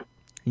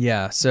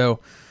 Yeah. So.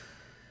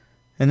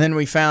 And then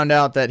we found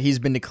out that he's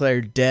been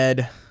declared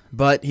dead,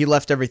 but he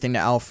left everything to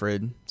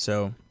Alfred,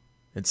 so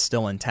it's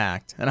still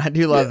intact. And I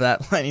do love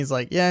that line. He's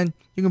like, yeah,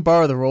 you can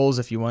borrow the rolls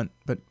if you want,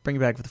 but bring it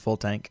back with a full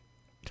tank.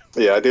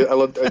 Yeah, I do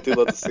love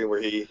the scene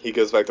where he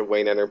goes back to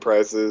Wayne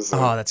Enterprises.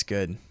 Oh, that's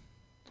good.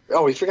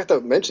 Oh, we forgot to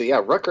mention,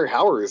 Rutger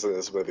Hauer is in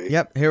this movie.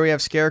 Yep, here we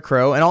have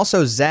Scarecrow, and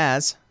also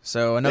Zsasz,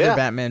 so another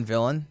Batman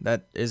villain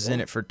that is in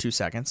it for 2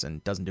 seconds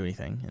and doesn't do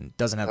anything, and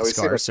doesn't have the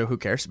scars, so who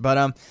cares?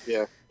 But,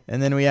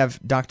 And then we have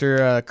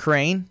Dr.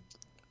 Crane,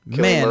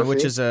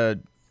 which is a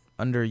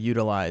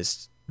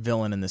underutilized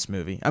villain in this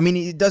movie. I mean,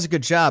 he does a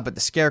good job, but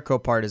the Scarecrow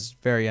part is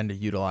very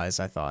underutilized,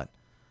 I thought.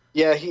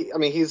 Yeah,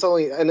 he's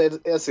only, and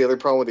that's the other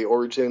problem with the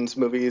Origins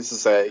movies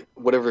is that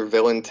whatever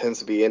villain tends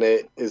to be in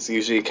it is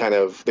usually kind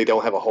of, they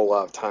don't have a whole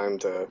lot of time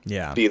to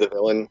be the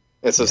villain.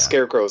 And so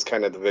Scarecrow is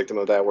kind of the victim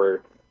of that,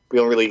 where we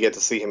don't really get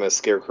to see him as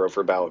Scarecrow for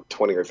about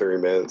 20 or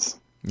 30 minutes.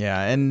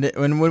 Yeah, and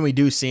when we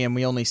do see him,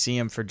 we only see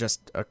him for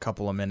just a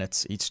couple of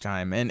minutes each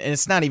time. And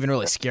it's not even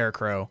really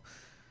Scarecrow.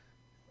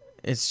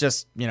 it's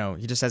just,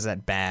 he just has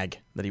that bag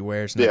that he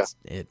wears, and that's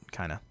it,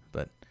 kind of.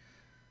 But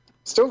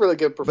still really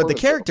good performance. But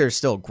the character is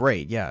still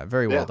great. Yeah,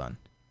 very well done.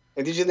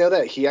 And did you know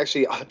that he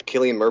actually,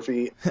 Cillian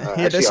Murphy, he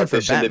actually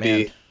auditioned to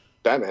be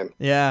Batman?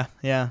 Yeah,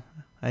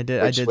 I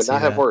did. Which would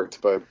not have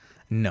worked, but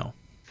no.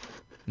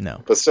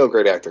 But still a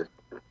great actor.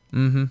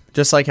 Mm-hmm.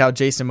 Just like how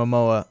Jason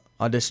Momoa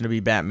auditioned to be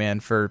Batman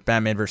for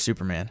Batman vs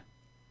Superman.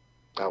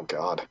 Oh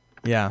God.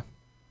 Yeah.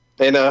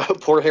 And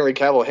poor Henry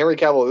Cavill. Henry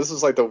Cavill, this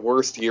was like the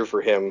worst year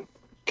for him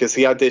because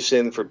he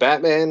auditioned for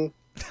Batman,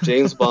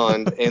 James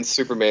Bond, and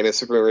Superman and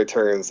Superman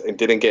Returns and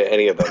didn't get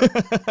any of them.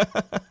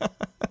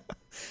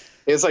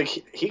 It's like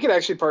he could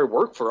actually probably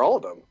work for all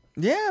of them.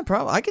 Yeah,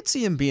 probably. I could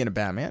see him being a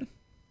Batman.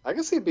 I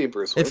could see him being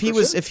Bruce Wayne.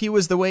 If he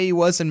was the way he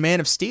was in Man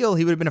of Steel,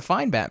 he would have been a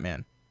fine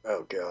Batman.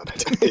 Oh God.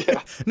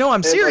 Yeah. No,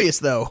 I'm serious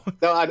though.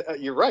 No,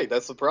 you're right.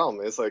 That's the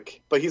problem. It's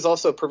like, but he's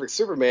also a perfect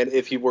Superman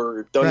if he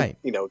were done,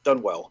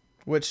 done well.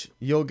 Which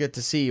you'll get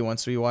to see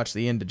once we watch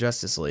the end of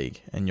Justice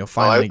League, and you'll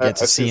finally get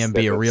to see him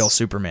be a real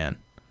Superman.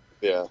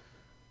 Yeah.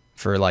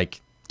 For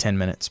like 10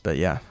 minutes, but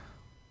yeah.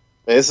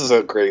 And this is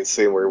a great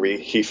scene where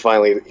he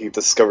finally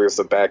discovers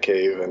the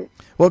Batcave and.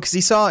 Well, because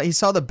he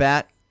saw the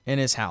bat in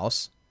his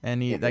house,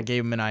 and that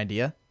gave him an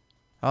idea.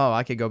 Oh,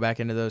 I could go back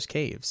into those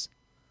caves,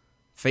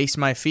 face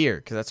my fear,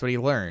 because that's what he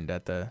learned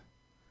at the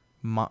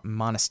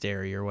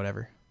monastery or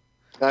whatever.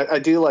 I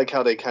do like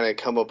how they kind of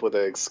come up with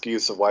an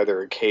excuse of why there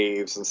are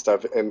caves and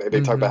stuff, and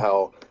they talk about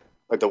how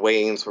like the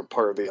Waynes were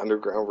part of the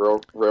Underground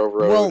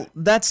Railroad. Well,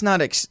 that's not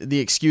the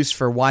excuse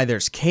for why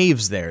there's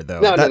caves there, though.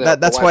 No,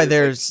 that's why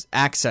there's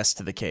access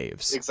to the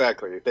caves.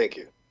 Exactly. Thank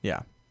you.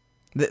 Yeah,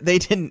 they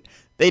didn't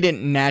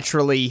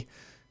naturally,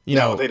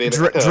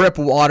 drip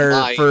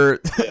water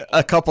for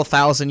a couple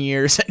thousand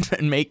years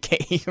and make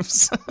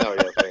caves. Oh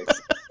yeah,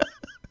 thanks.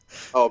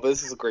 Oh, but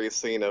this is a great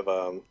scene of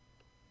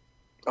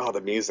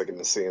the music in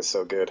the scene is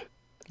so good.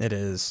 It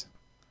is.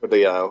 Where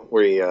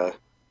the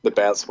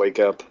bats wake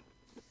up.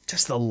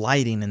 Just the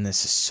lighting in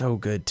this is so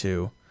good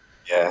too.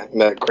 Yeah,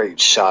 and that great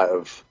shot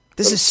of.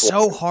 This is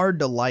so hard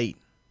to light.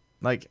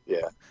 Like,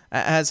 yeah.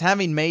 As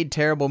having made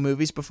terrible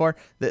movies before,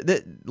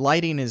 the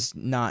lighting is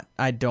not.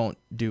 I don't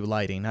do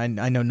lighting. I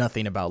know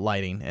nothing about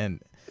lighting,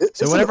 and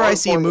so whenever I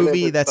see a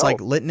movie that's like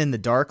lit in the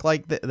dark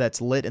like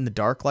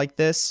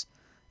this,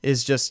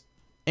 is just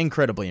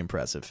incredibly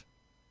impressive.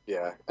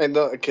 Yeah, and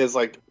because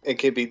it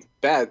could be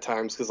bad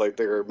times because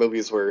there are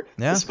movies where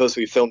it's supposed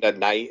to be filmed at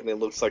night and it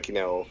looks like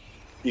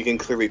you can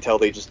clearly tell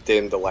they just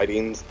dimmed the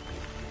lightings.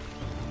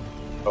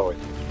 Oh.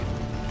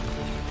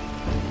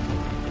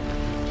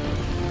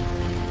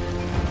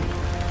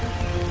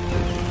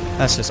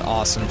 That's just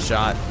awesome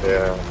shot.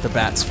 Yeah. The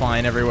bats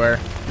flying everywhere.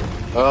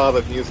 Oh,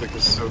 the music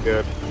is so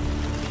good.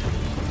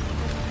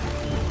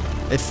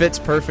 It fits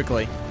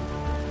perfectly.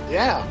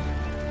 Yeah.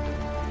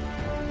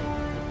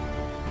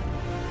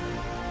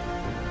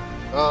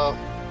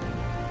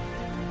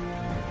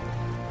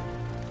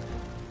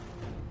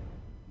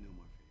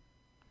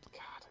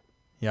 God.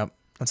 Yep,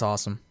 that's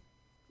awesome.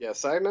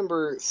 Yes, I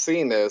remember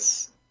seeing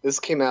this. This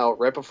came out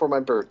right before my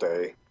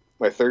birthday,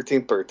 my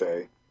 13th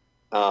birthday.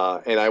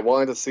 And I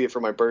wanted to see it for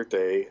my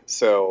birthday,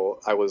 so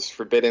I was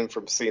forbidden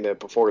from seeing it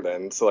before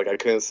then. So I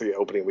couldn't see it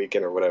opening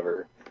weekend or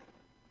whatever.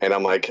 And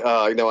I'm like,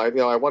 I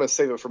want to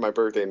save it for my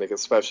birthday and make it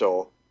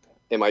special.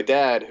 And my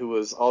dad, who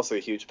was also a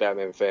huge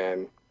Batman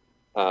fan,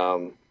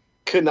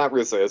 could not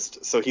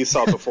resist, so he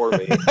saw it before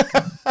me.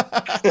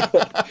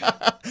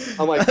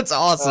 I'm like, that's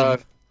awesome.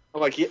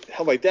 I'm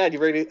like, Dad, you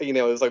ready?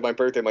 It was like my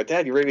birthday. I'm like,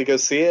 Dad, you ready to go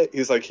see it?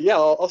 He's like, yeah,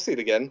 I'll see it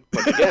again.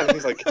 I'm like, again?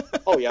 He's like,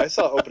 oh yeah, I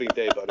saw it opening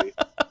day, buddy.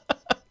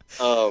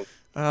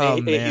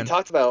 Man. He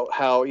talked about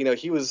how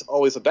he was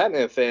always a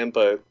Batman fan,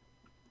 but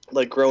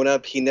growing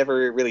up, he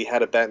never really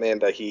had a Batman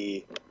that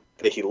he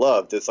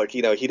loved. It's like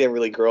he didn't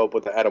really grow up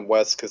with Adam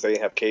West because they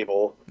didn't have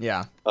cable.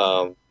 Yeah.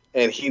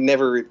 And he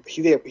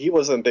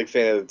wasn't a big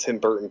fan of the Tim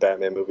Burton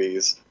Batman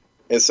movies.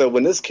 And so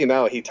when this came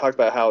out, he talked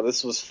about how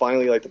this was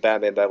finally the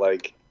Batman that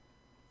what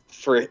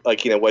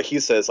he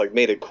says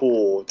made it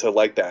cool to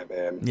like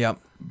Batman. Yep.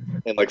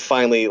 And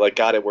finally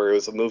got it where it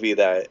was a movie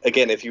that,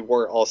 again, if you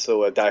weren't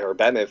also a diehard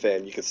Batman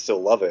fan, you could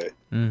still love it.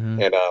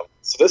 Mm-hmm. And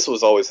so this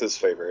was always his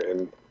favorite.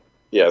 And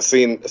yeah,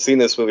 seeing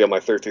this movie on my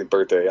 13th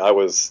birthday, I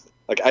was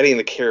I didn't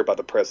even care about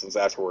the presents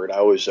afterward.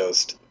 I was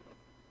just,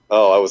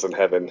 I was in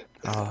heaven.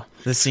 Oh,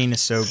 this scene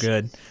is so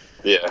good.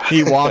 Yeah.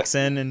 He walks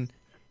in and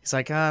he's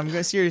like, I'm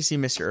going to see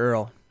Mr.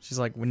 Earl. She's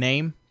like,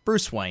 name?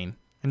 Bruce Wayne.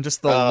 And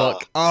just the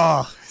look.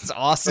 Oh, it's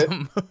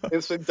awesome.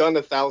 It's been done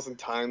 1,000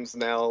 times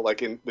now.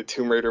 In the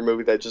Tomb Raider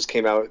movie that just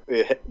came out,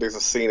 there's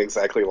a scene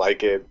exactly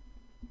like it.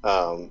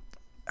 And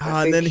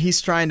then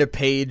he's trying to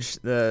page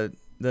the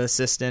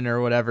assistant or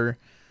whatever.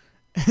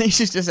 And he's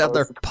just out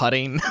there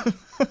putting.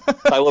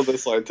 I love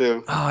this line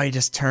too. Oh, he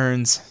just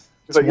turns.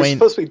 He's like, you're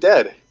supposed to be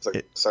dead. He's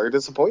like, sorry to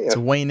disappoint you. It's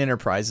Wayne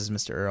Enterprises,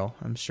 Mr. Earl.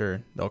 I'm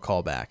sure they'll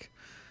call back.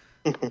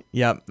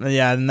 Yep.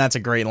 Yeah, and that's a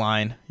great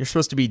line. You're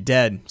supposed to be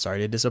dead. Sorry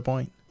to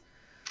disappoint.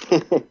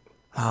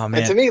 Oh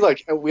man! And to me,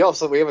 we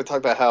haven't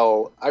talked about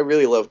how I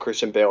really love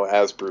Christian Bale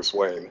as Bruce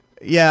Wayne.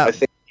 Yeah, I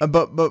think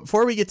but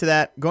before we get to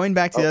that, going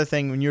back to the other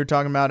thing, when you were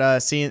talking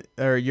about seeing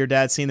or your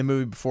dad seeing the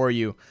movie before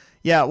you,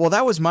 yeah, well,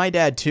 that was my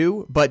dad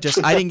too, but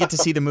just I didn't get to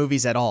see the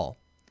movies at all,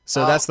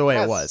 so that's the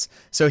way it was.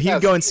 So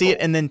he'd go and see it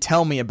and then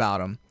tell me about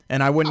them,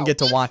 and I wouldn't get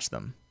to watch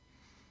them.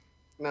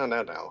 No.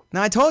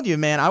 Now I told you,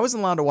 man, I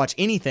wasn't allowed to watch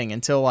anything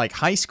until like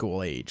high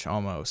school age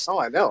almost. Oh,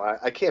 I know.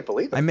 I can't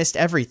believe it. I missed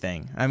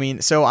everything. I mean,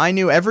 so I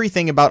knew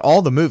everything about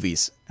all the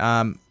movies.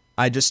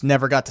 I just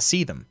never got to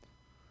see them.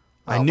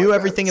 I knew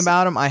everything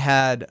about them. I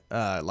had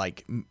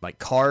like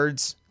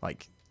cards,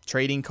 like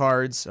trading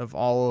cards of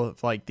all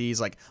of like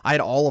these. Like I had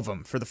all of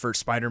them for the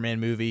first Spider-Man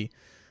movie.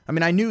 I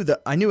mean, I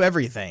knew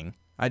everything.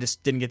 I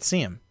just didn't get to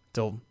see them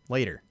till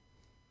later.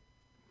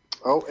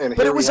 Oh, and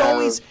but it was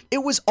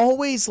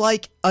always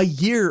like a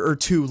year or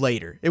two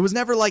later. It was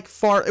never like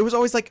far. It was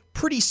always like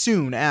pretty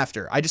soon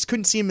after. I just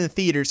couldn't see him in the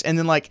theaters, and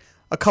then like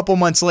a couple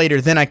months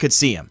later, then I could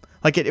see him.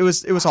 Like it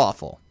was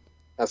awful.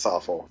 That's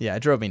awful. Yeah,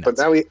 it drove me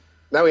nuts. But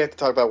now we have to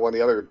talk about one of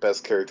the other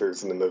best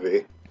characters in the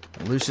movie.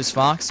 Lucius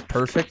Fox,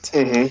 perfect.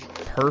 Mm-hmm.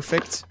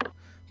 Perfect.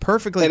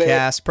 Perfectly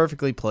cast,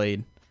 perfectly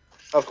played.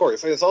 Of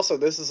course, and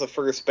this is the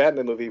first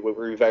Batman movie where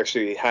we've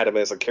actually had him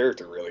as a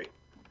character, really.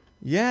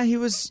 Yeah, he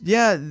was.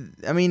 Yeah,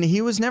 I mean,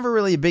 he was never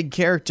really a big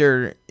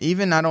character.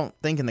 Even I don't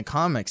think in the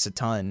comics a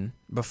ton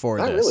before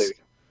this. Not really.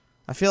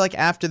 I feel like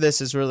after this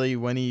is really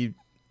when he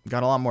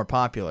got a lot more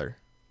popular.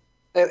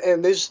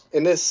 And this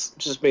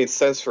just made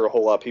sense for a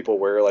whole lot of people,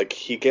 where like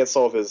he gets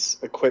all of his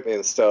equipment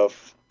and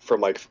stuff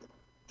from like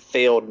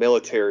failed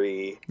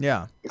military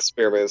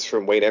experiments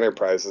from Wayne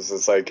Enterprises.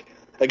 It's like,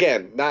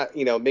 again, not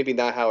maybe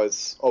not how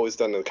it's always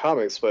done in the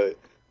comics, but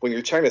when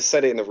you're trying to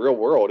set it in the real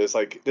world, it's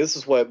like, this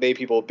is what made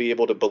people be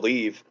able to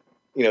believe,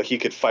 he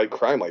could fight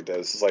crime like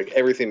this. It's like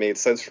everything made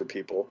sense for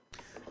people.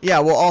 Yeah,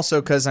 well,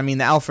 also because, I mean,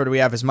 the Alfred we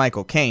have is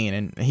Michael Caine,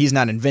 and he's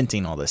not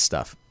inventing all this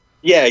stuff.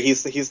 Yeah,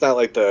 he's not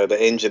like the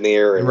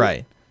engineer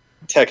and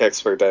tech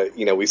expert that,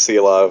 we see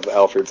a lot of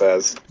Alfreds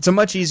as. It's a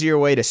much easier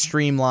way to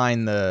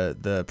streamline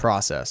the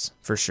process,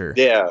 for sure.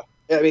 Yeah.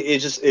 I mean,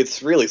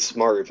 it's really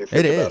smart if you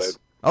think about it.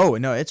 Oh,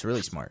 no, it's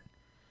really smart.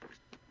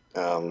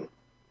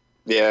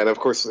 Yeah, and of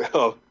course,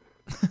 no,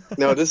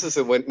 this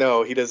isn't when.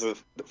 No, he doesn't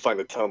find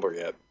the tumbler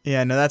yet.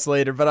 Yeah, no, that's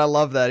later. But I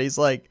love that he's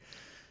like,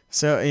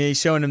 so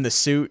he's showing him the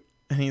suit,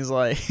 and he's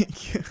like,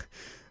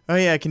 oh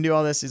yeah, I can do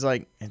all this. He's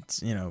like,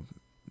 it's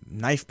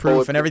knife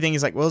proof and everything.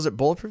 He's like, well, is it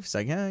bulletproof? He's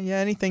like, yeah,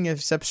 anything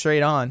except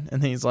straight on.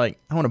 And then he's like,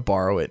 I want to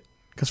borrow it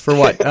because for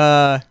what?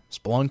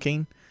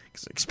 Spelunking.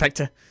 Expect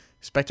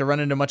to run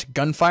into much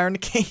gunfire in the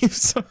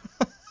caves.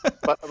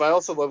 but I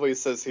also love what he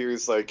says here.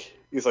 He's like,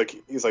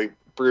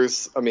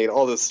 Bruce, I mean,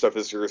 all this stuff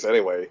is yours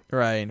anyway.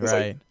 Right.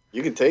 Like,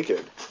 you can take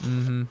it.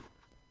 Mm-hmm.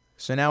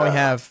 So now we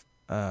have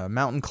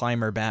mountain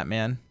climber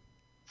Batman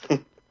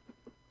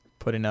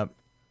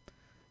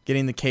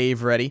getting the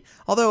cave ready.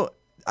 Although,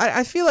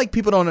 I feel like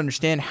people don't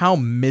understand how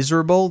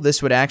miserable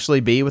this would actually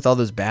be with all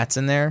those bats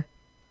in there.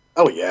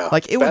 Oh, yeah.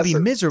 Like, it would be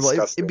miserable.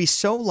 It'd be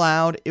so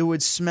loud. It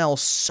would smell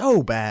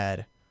so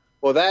bad.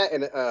 Well, that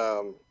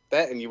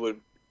and you would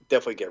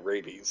definitely get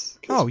rabies.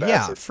 Oh,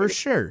 yeah, for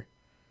sure.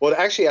 Well,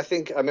 actually, I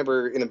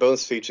remember in the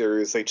bonus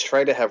features, they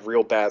tried to have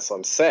real bats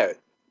on set,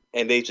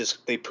 and they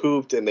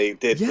pooped and they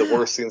did the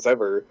worst things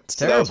ever. It's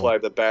terrible. That was why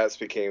the bats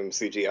became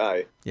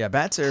CGI. Yeah,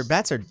 bats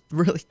are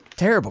really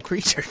terrible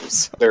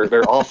creatures.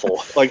 They're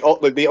awful. Like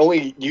the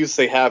only use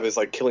they have is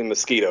like killing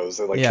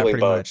mosquitoes and like killing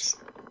bugs.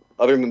 Much.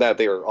 Other than that,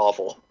 they are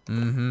awful.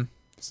 Mm-hmm.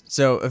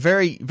 So a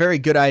very, very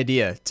good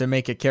idea to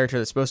make a character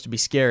that's supposed to be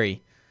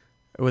scary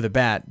with a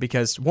bat,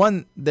 because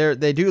one,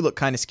 they do look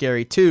kind of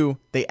scary. Two,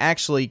 they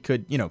actually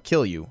could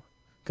kill you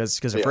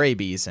because of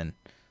rabies and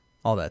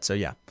all that. So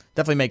yeah,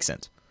 definitely makes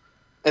sense.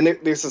 And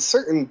there's a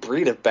certain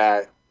breed of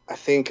bat, I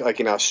think, like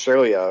in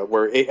Australia,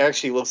 where it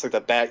actually looks like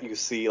the bat you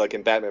see like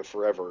in Batman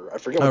Forever. I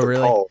forget what they're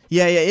called.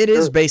 Yeah, it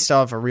is based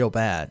off a real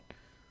bat.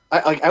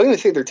 I don't even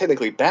think they're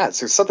technically bats.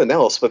 There's something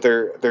else, but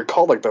they're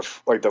called like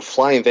the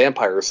flying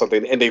vampire or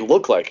something, and they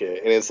look like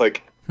it. And it's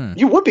like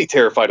you would be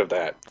terrified of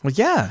that. Well,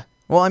 yeah.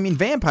 Well, I mean,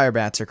 vampire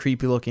bats are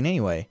creepy looking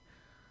anyway.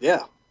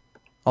 Yeah.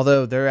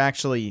 Although they're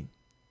actually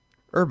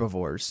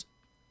herbivores,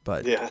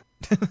 but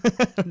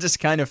just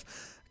kind of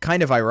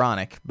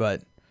ironic.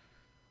 But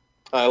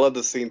I love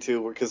this scene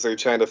too because they're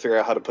trying to figure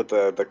out how to put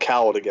the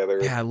cowl together.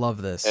 Yeah, I love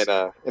this.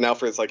 And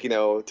Alfred's like,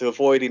 to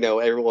avoid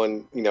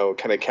everyone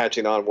kind of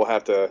catching on, we'll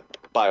have to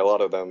buy a lot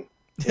of them.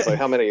 He's like,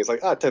 how many? He's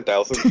like,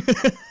 10,000.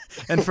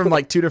 And from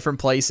like 2 different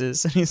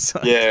places. And he's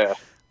like, yeah.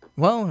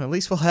 Well, at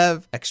least we'll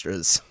have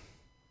extras.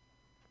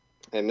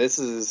 And this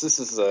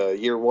is a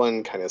year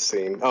one kind of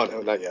scene. Oh no,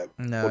 not yet.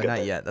 No,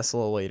 not yet. That's a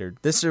little later.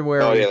 This is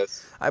where. Oh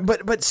yes.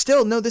 But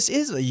still, no. This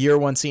is a year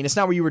one scene. It's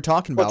not what you were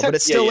talking about, but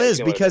it still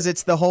is because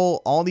it's the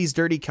whole all these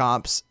dirty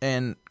cops,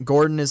 and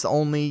Gordon is the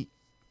only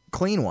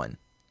clean one.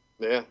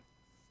 Yeah.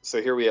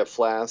 So here we have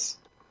Flass.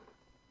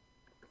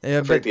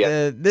 Yeah, but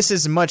this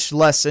is much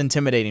less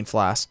intimidating,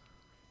 Flass.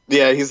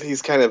 Yeah,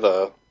 he's kind of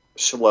a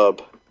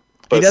schlub.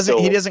 But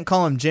he doesn't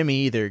call him Jimmy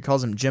either. He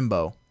calls him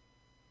Jimbo.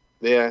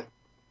 Yeah.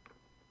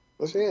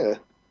 Yeah,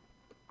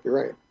 you're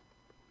right.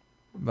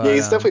 But, Yeah,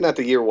 he's definitely not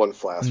the year one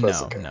Flash. But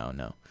that's no, okay.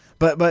 no.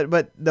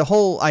 But the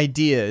whole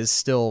idea is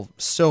still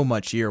so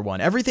much year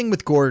one. Everything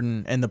with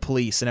Gordon and the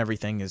police and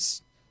everything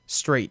is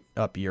straight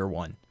up year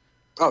one.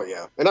 Oh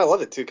yeah, and I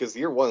love it too because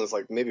year one is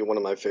like maybe one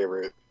of my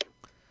favorite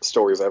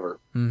stories ever.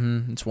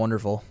 Mm-hmm. It's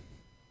wonderful.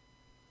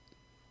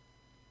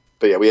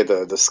 But yeah, we had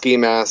the ski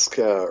mask,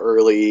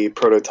 early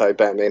prototype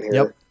Batman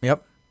here.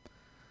 Yep.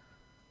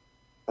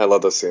 I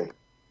love this scene.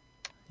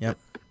 Yep.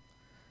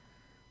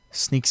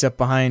 Sneaks up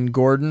behind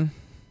Gordon.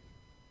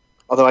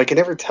 Although I can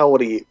never tell what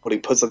he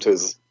puts up to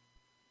his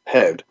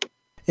head.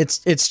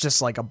 It's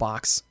just like a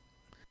box.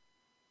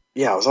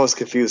 Yeah, I was always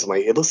confused. I'm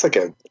like, it looks like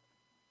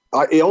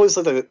it always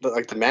looked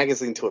like the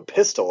magazine to a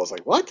pistol. I was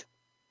like, what?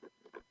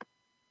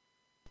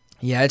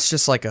 Yeah, it's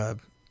just like a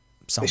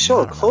something. They show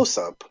I a don't know. close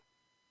up,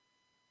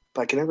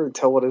 but I can never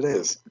tell what it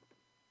is.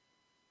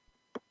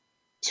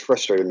 It's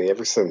frustrated me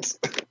ever since.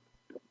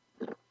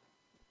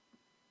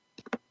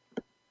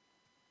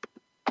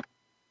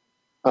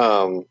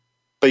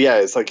 But yeah,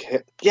 it's like,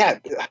 yeah,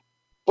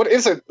 what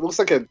is it? It looks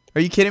like a.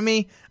 Are you kidding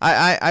me?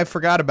 I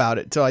forgot about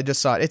it till I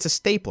just saw it. It's a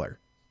stapler.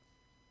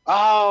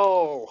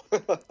 Oh.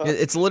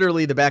 It's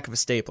literally the back of a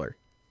stapler.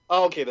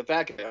 Oh, okay, the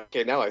back.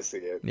 Okay, now I see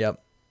it.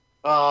 Yep.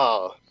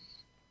 Oh.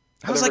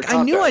 I was never like, I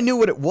caught knew that. I knew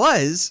what it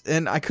was,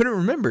 and I couldn't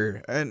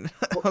remember. And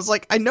I was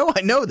like, I know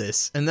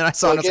this. And then I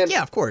saw it, and I was like, again-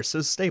 yeah, of course, it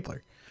was a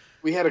stapler.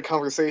 We had a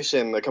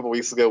conversation a couple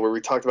weeks ago where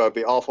we talked about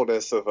the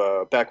awfulness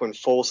of back when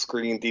full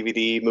screen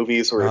DVD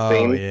movies were a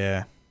thing.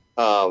 Yeah.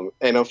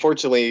 And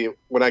unfortunately,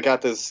 when I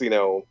got this,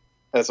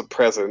 as a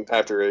present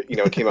after it,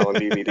 came out on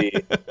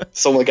DVD,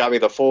 someone got me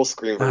the full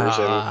screen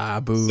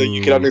version, Boo. so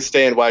you can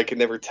understand why I could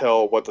never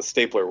tell what the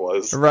stapler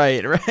was.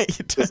 Right.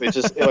 'Cause it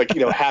just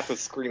half the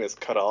screen is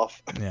cut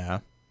off. Yeah.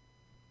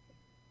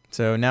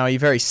 So now he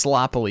very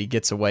sloppily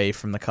gets away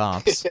from the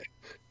cops.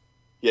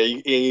 Yeah,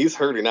 he's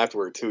hurting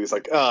afterward too. He's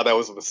like, "Oh, that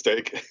was a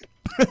mistake."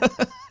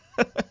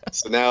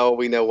 So now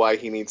we know why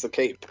he needs a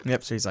cape.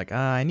 Yep. So he's like,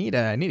 I need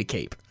a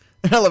cape.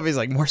 And I love he's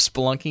like, more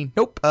spelunking.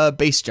 Nope.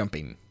 Base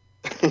jumping.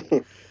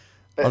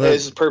 And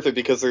it's just perfect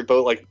because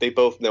they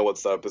both know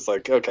what's up. It's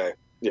like, okay,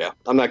 yeah,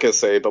 I'm not gonna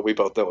say, but we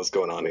both know what's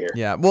going on here.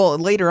 Yeah. Well,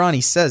 later on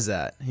he says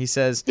that. He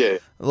says, Yeah,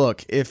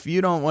 look, if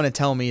you don't want to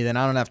tell me, then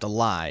I don't have to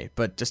lie.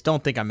 But just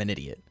don't think I'm an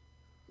idiot.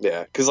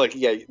 yeah, because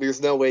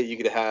there's no way you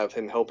could have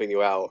him helping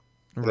you out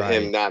and Right.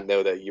 him not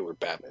know that you were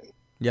Batman.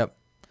 Yep.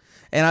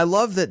 And I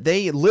love that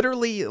they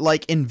literally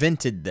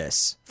invented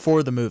this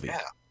for the movie. Yeah.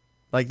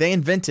 Like they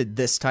invented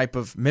this type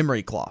of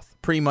memory cloth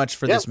pretty much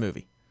for this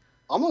movie.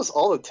 Almost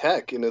all the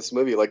tech in this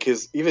movie, like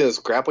his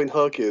grappling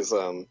hook is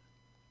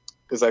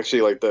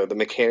actually like the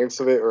mechanics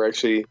of it are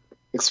actually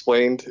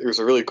explained. There's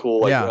a really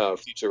cool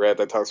featurette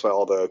that talks about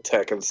all the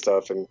tech and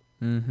stuff, and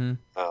Mm-hmm.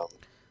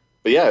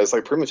 but yeah, it's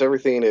like pretty much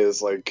everything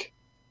is like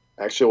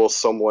actual,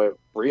 somewhat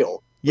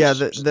real. Yeah,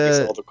 which just makes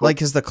it all the cool.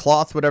 because the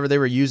cloth, whatever they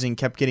were using,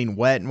 kept getting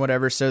wet and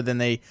whatever. So then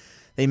they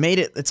made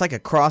it. It's like a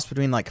cross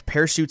between like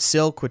parachute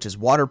silk, which is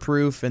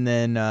waterproof, and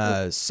then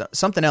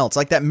something else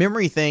like that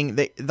memory thing.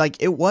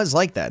 It was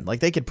like that. Like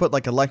they could put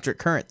like electric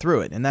current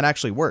through it, and that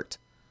actually worked.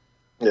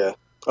 Yeah.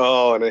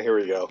 Oh, and then here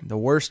we go. The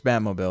worst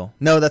Batmobile.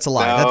 No, that's a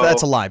lie. No.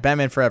 That's a lie.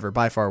 Batman Forever,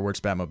 by far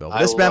worst Batmobile.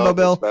 I This love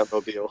Batmobile, this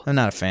Batmobile. I'm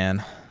not a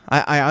fan.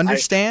 I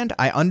understand.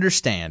 I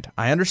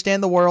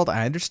understand the world.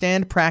 I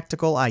understand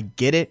practical. I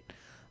get it.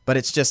 But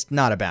it's just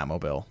not a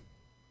Batmobile.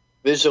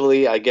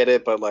 Visually, I get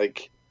it, but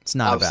It's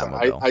not a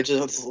sorry, Batmobile. I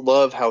just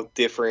love how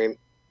different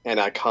and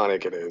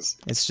iconic it is.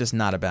 It's just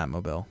not a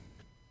Batmobile.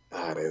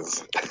 It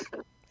is.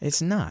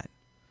 It's not.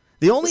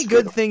 The only It's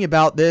good good. thing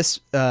about this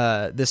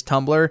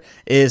tumbler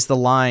is the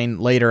line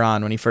later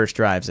on when he first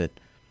drives it.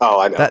 Oh,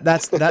 I know.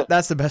 That's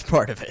the best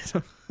part of it.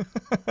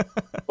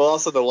 Well,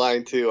 also the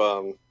line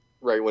too.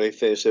 Right when he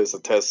finishes the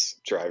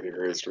test drive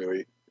here is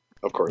really,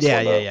 of course, one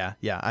of the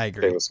yeah. I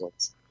agree. famous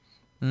ones.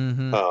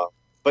 Mm-hmm.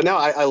 But no,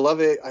 I love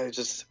it.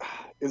 It's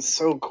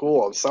so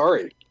cool. I'm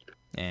sorry.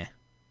 Yeah.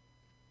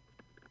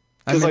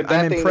 'Cause, I'm like,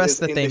 that thing impressed is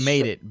that in they the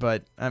made it,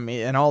 but I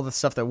mean, and all the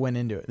stuff that went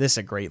into it. This is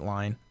a great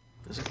line.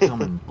 Does it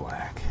come in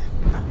black?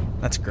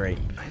 That's great.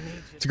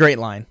 It's a great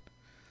line.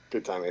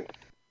 Good timing.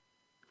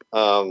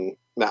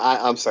 No,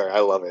 I'm sorry. I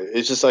love it.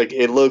 It's just like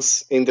it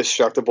looks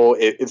indestructible.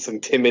 It's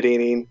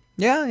intimidating.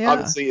 Yeah.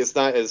 Obviously, it's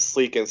not as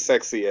sleek and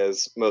sexy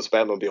as most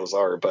Batmobiles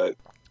are, but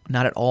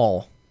Not at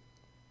all.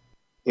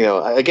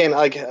 again,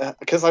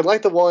 because I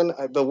like the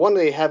one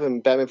they have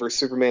in Batman vs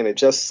Superman and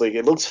Justice League.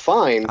 It looks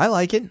fine. I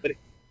like it.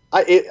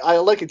 I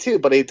like it too,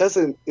 but it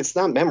doesn't. It's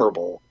not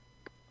memorable.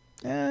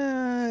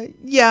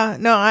 Yeah.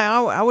 No,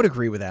 I would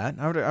agree with that.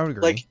 I would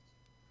agree. Like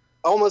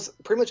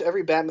almost pretty much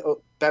every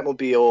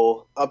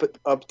Batmobile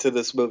up to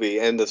this movie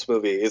and this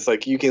movie is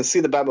like you can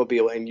see the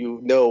Batmobile and you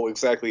know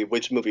exactly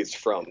which movie it's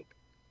from,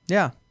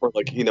 yeah. or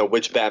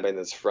which Batman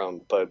it's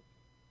from. But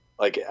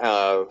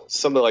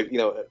some of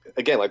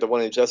again like the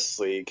one in Justice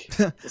League.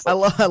 It's I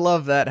like,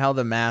 love that how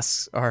the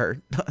masks are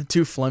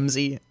too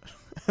flimsy,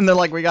 and they're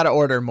like, we got to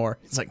order more.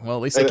 It's like, well,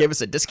 at least they gave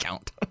us a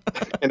discount.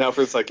 and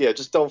Alfred's like, yeah,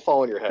 just don't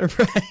fall on your head.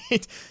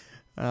 Right.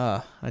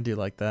 I do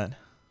like that.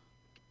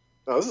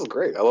 Oh, this is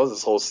great. I love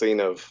this whole scene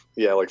of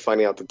like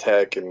finding out the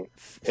tech and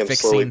him Fixing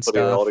slowly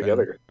putting it all stuff and-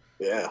 together.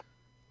 Yeah.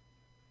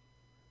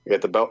 You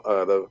got the belt,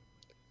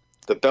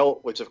 the belt,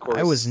 which of course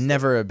I was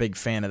never a big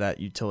fan of that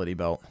utility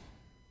belt.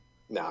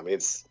 No, I mean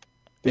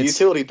the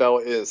utility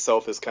belt in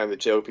itself is kind of a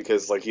joke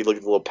because like you look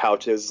at the little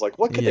pouches, like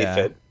what can they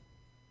fit?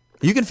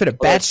 You can fit a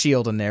bat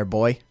shield in there,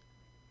 boy.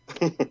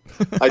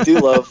 I do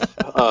love.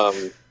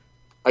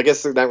 I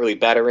guess they're not really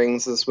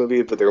batarangs in this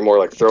movie, but they're more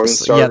like throwing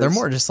stars. Yeah, they're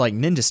more just like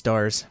ninja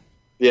stars.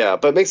 Yeah,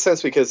 but it makes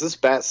sense because this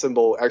bat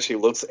symbol actually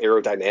looks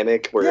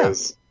aerodynamic,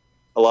 whereas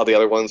a lot of the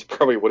other ones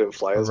probably wouldn't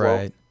fly as well.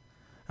 Right.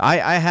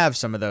 I have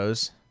some of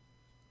those.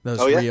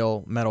 Those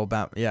real metal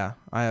bat. Yeah,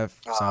 I have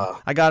some.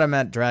 I got them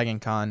at Dragon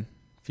Con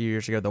a few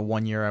years ago. The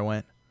 1 year I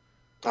went.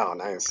 Oh,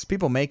 nice.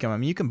 People make them. I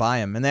mean, you can buy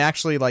them, and they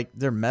actually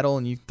they're metal,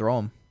 and you throw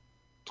them.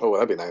 Oh,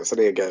 that'd be nice. I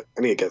need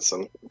to get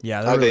some.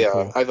 Yeah, they're really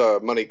cool. I have a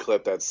money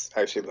clip that's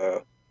actually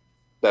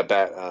that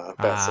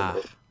bat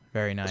symbol.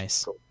 Very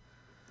nice. Cool.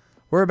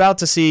 We're about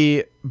to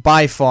see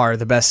by far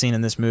the best scene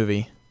in this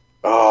movie.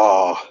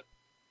 Oh,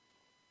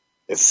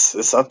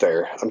 it's up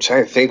there. I'm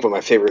trying to think what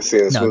my favorite scene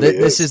in this movie is.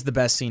 This is the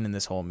best scene in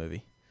this whole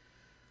movie.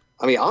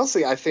 I mean,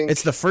 honestly, I think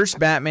it's the first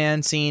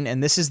Batman scene,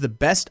 and this is the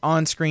best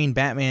on-screen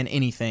Batman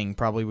anything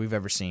probably we've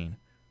ever seen.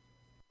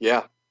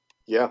 Yeah,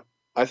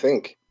 I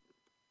think.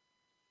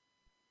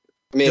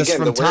 I mean, just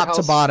again, from top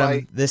to bottom,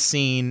 fight, this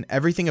scene,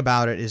 everything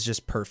about it is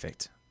just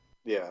perfect.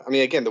 Yeah, I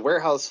mean, again, the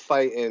warehouse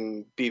fight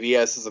in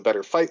BVS is a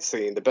better fight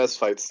scene, the best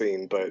fight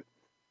scene, but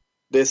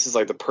this is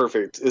like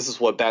this is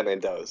what Batman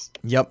does.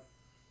 Yep.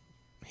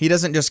 He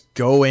doesn't just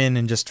go in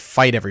and just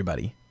fight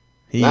everybody.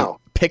 He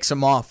picks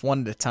them off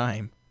one at a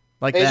time.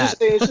 Like and that.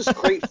 It's just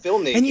great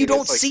filmmaking. And you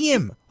don't see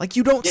him. Like,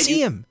 you don't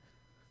see him.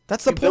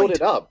 That's the point. Build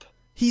it up.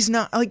 He's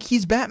not,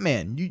 he's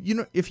Batman. You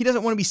know, if he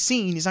doesn't want to be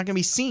seen, he's not going to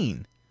be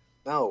seen.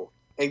 No.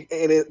 And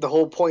the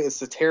whole point is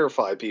to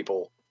terrify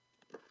people.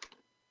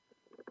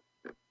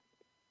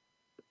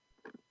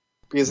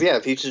 Because,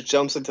 if he just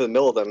jumps into the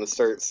middle of them and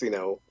starts,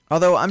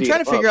 Although, I'm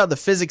trying to figure out the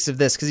physics of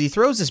this, because he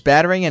throws this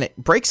battering and it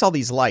breaks all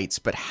these lights,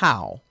 but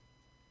how?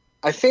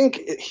 I think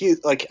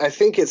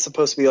it's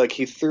supposed to be like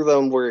he threw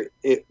them where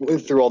it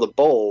went through all the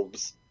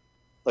bulbs,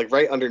 like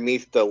right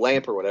underneath the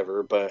lamp or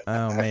whatever, but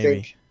I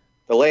think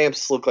the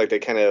lamps look like they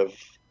kind of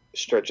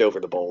stretch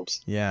over the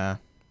bulbs. Yeah.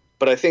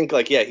 But I think,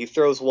 he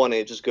throws one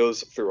and it just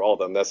goes through all of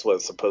them. That's what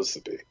it's supposed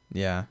to be.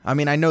 Yeah. I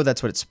mean, I know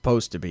that's what it's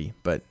supposed to be,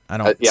 but I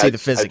don't see the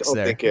physics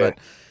there.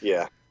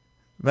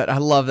 But I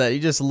love that.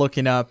 You're just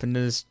looking up and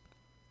just...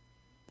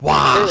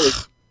 Wow! You can't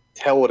really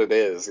tell what it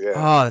is, yeah.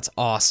 Oh, that's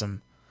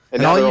awesome.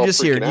 And all you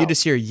just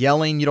hear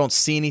yelling. You don't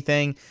see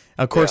anything.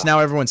 Of course, now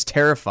everyone's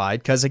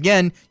terrified because,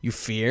 again, you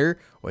fear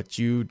what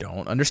you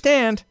don't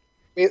understand.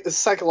 I mean, it's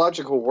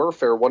psychological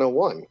warfare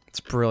 101. It's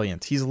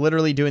brilliant. He's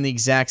literally doing the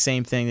exact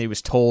same thing that he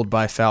was told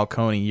by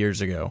Falcone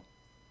years ago.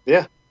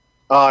 Yeah.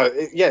 I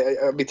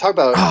mean, talk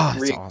about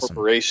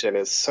reincorporation. Awesome.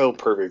 It's so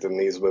perfect in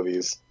these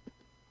movies.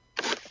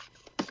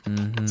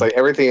 Mm-hmm. It's like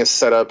everything is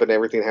set up and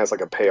everything has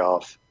like a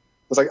payoff.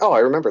 It's like, oh, I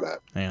remember that.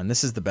 Man,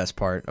 this is the best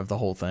part of the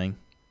whole thing.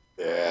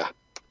 Yeah.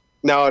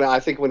 No, I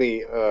think when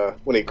he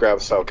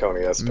grabs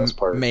Falcone, that's the best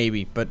part.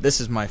 Maybe, but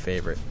this is my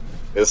favorite.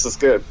 This is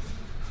good.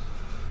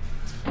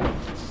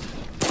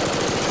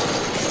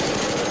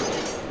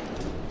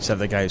 Except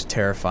the guy who's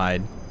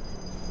terrified.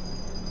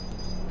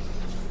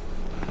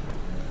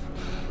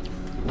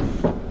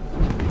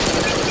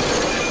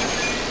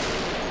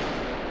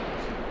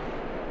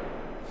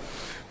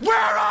 Where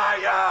are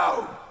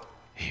you?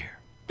 Here.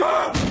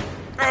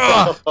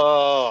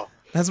 Oh.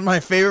 That's my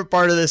favorite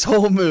part of this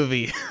whole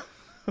movie.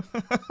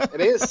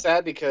 It is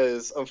sad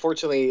because,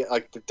 unfortunately,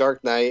 like the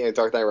Dark Knight and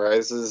Dark Knight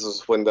Rises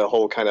was when the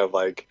whole kind of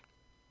like,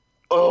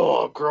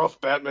 gruff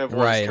Batman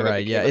voice.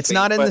 Right, yeah. It's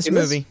not in this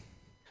movie.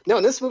 No,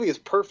 in this movie is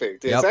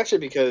perfect. It's actually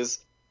because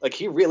like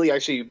he really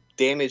actually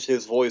damaged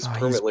his voice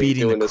permanently. He's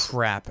beating the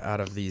crap out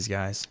of these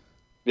guys.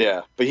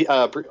 Yeah,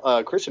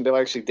 but Christian Bale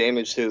actually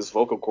damaged his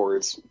vocal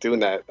cords doing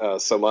that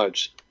so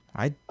much.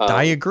 I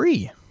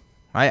agree.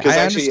 I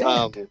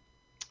understand.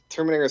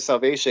 Terminator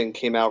Salvation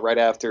came out right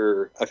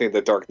after I think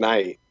The Dark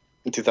Knight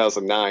in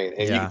 2009,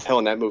 and you can tell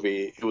in that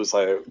movie it was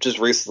like just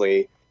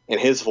recently, and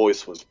his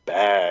voice was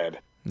bad.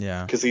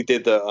 Yeah, because he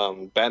did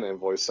the Batman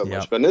voice so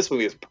much. But in this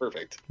movie, it's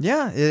perfect.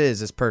 Yeah, it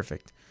is. It's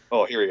perfect.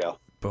 Oh, here we go.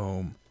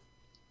 Boom.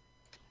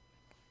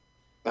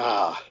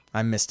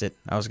 I missed it.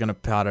 I was gonna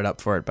pot it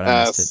up for it, but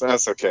I missed it.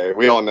 That's okay.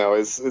 We all know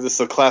it's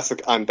a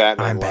classic "I'm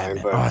Batman" line.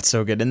 But... Oh, it's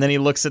so good. And then he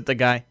looks at the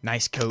guy.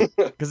 Nice coat,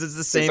 because it's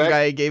the same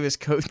guy he gave his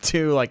coat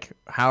to, like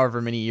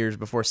however many years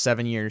before,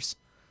 7 years.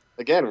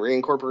 Again,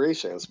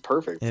 reincorporation. It's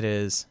perfect. It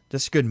is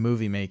just good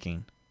movie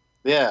making.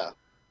 Yeah.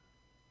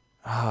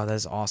 Oh,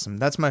 that's awesome.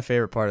 That's my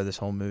favorite part of this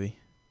whole movie.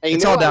 And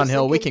it's all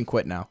downhill. We can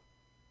quit now.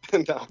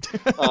 No.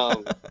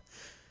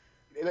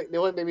 You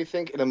know what made me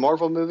think? In a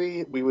Marvel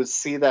movie, we would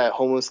see that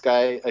homeless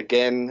guy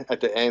again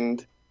at the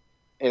end,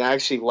 and I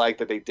actually like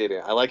that they did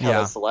it. I like how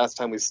that's the last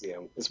time we see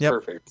him. It's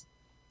perfect.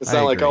 It's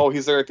not like, oh,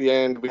 he's there at the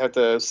end, we have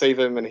to save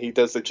him, and he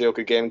does the joke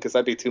again, because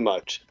that'd be too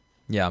much.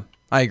 Yeah,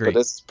 I agree. But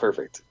this is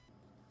perfect.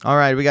 All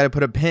right, we got to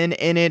put a pin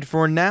in it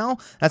for now.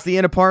 That's the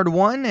end of part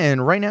 1,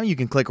 and right now you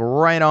can click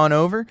right on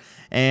over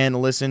and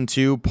listen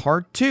to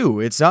part 2.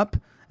 It's up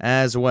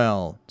as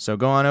well. So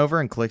go on over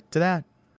and click to that.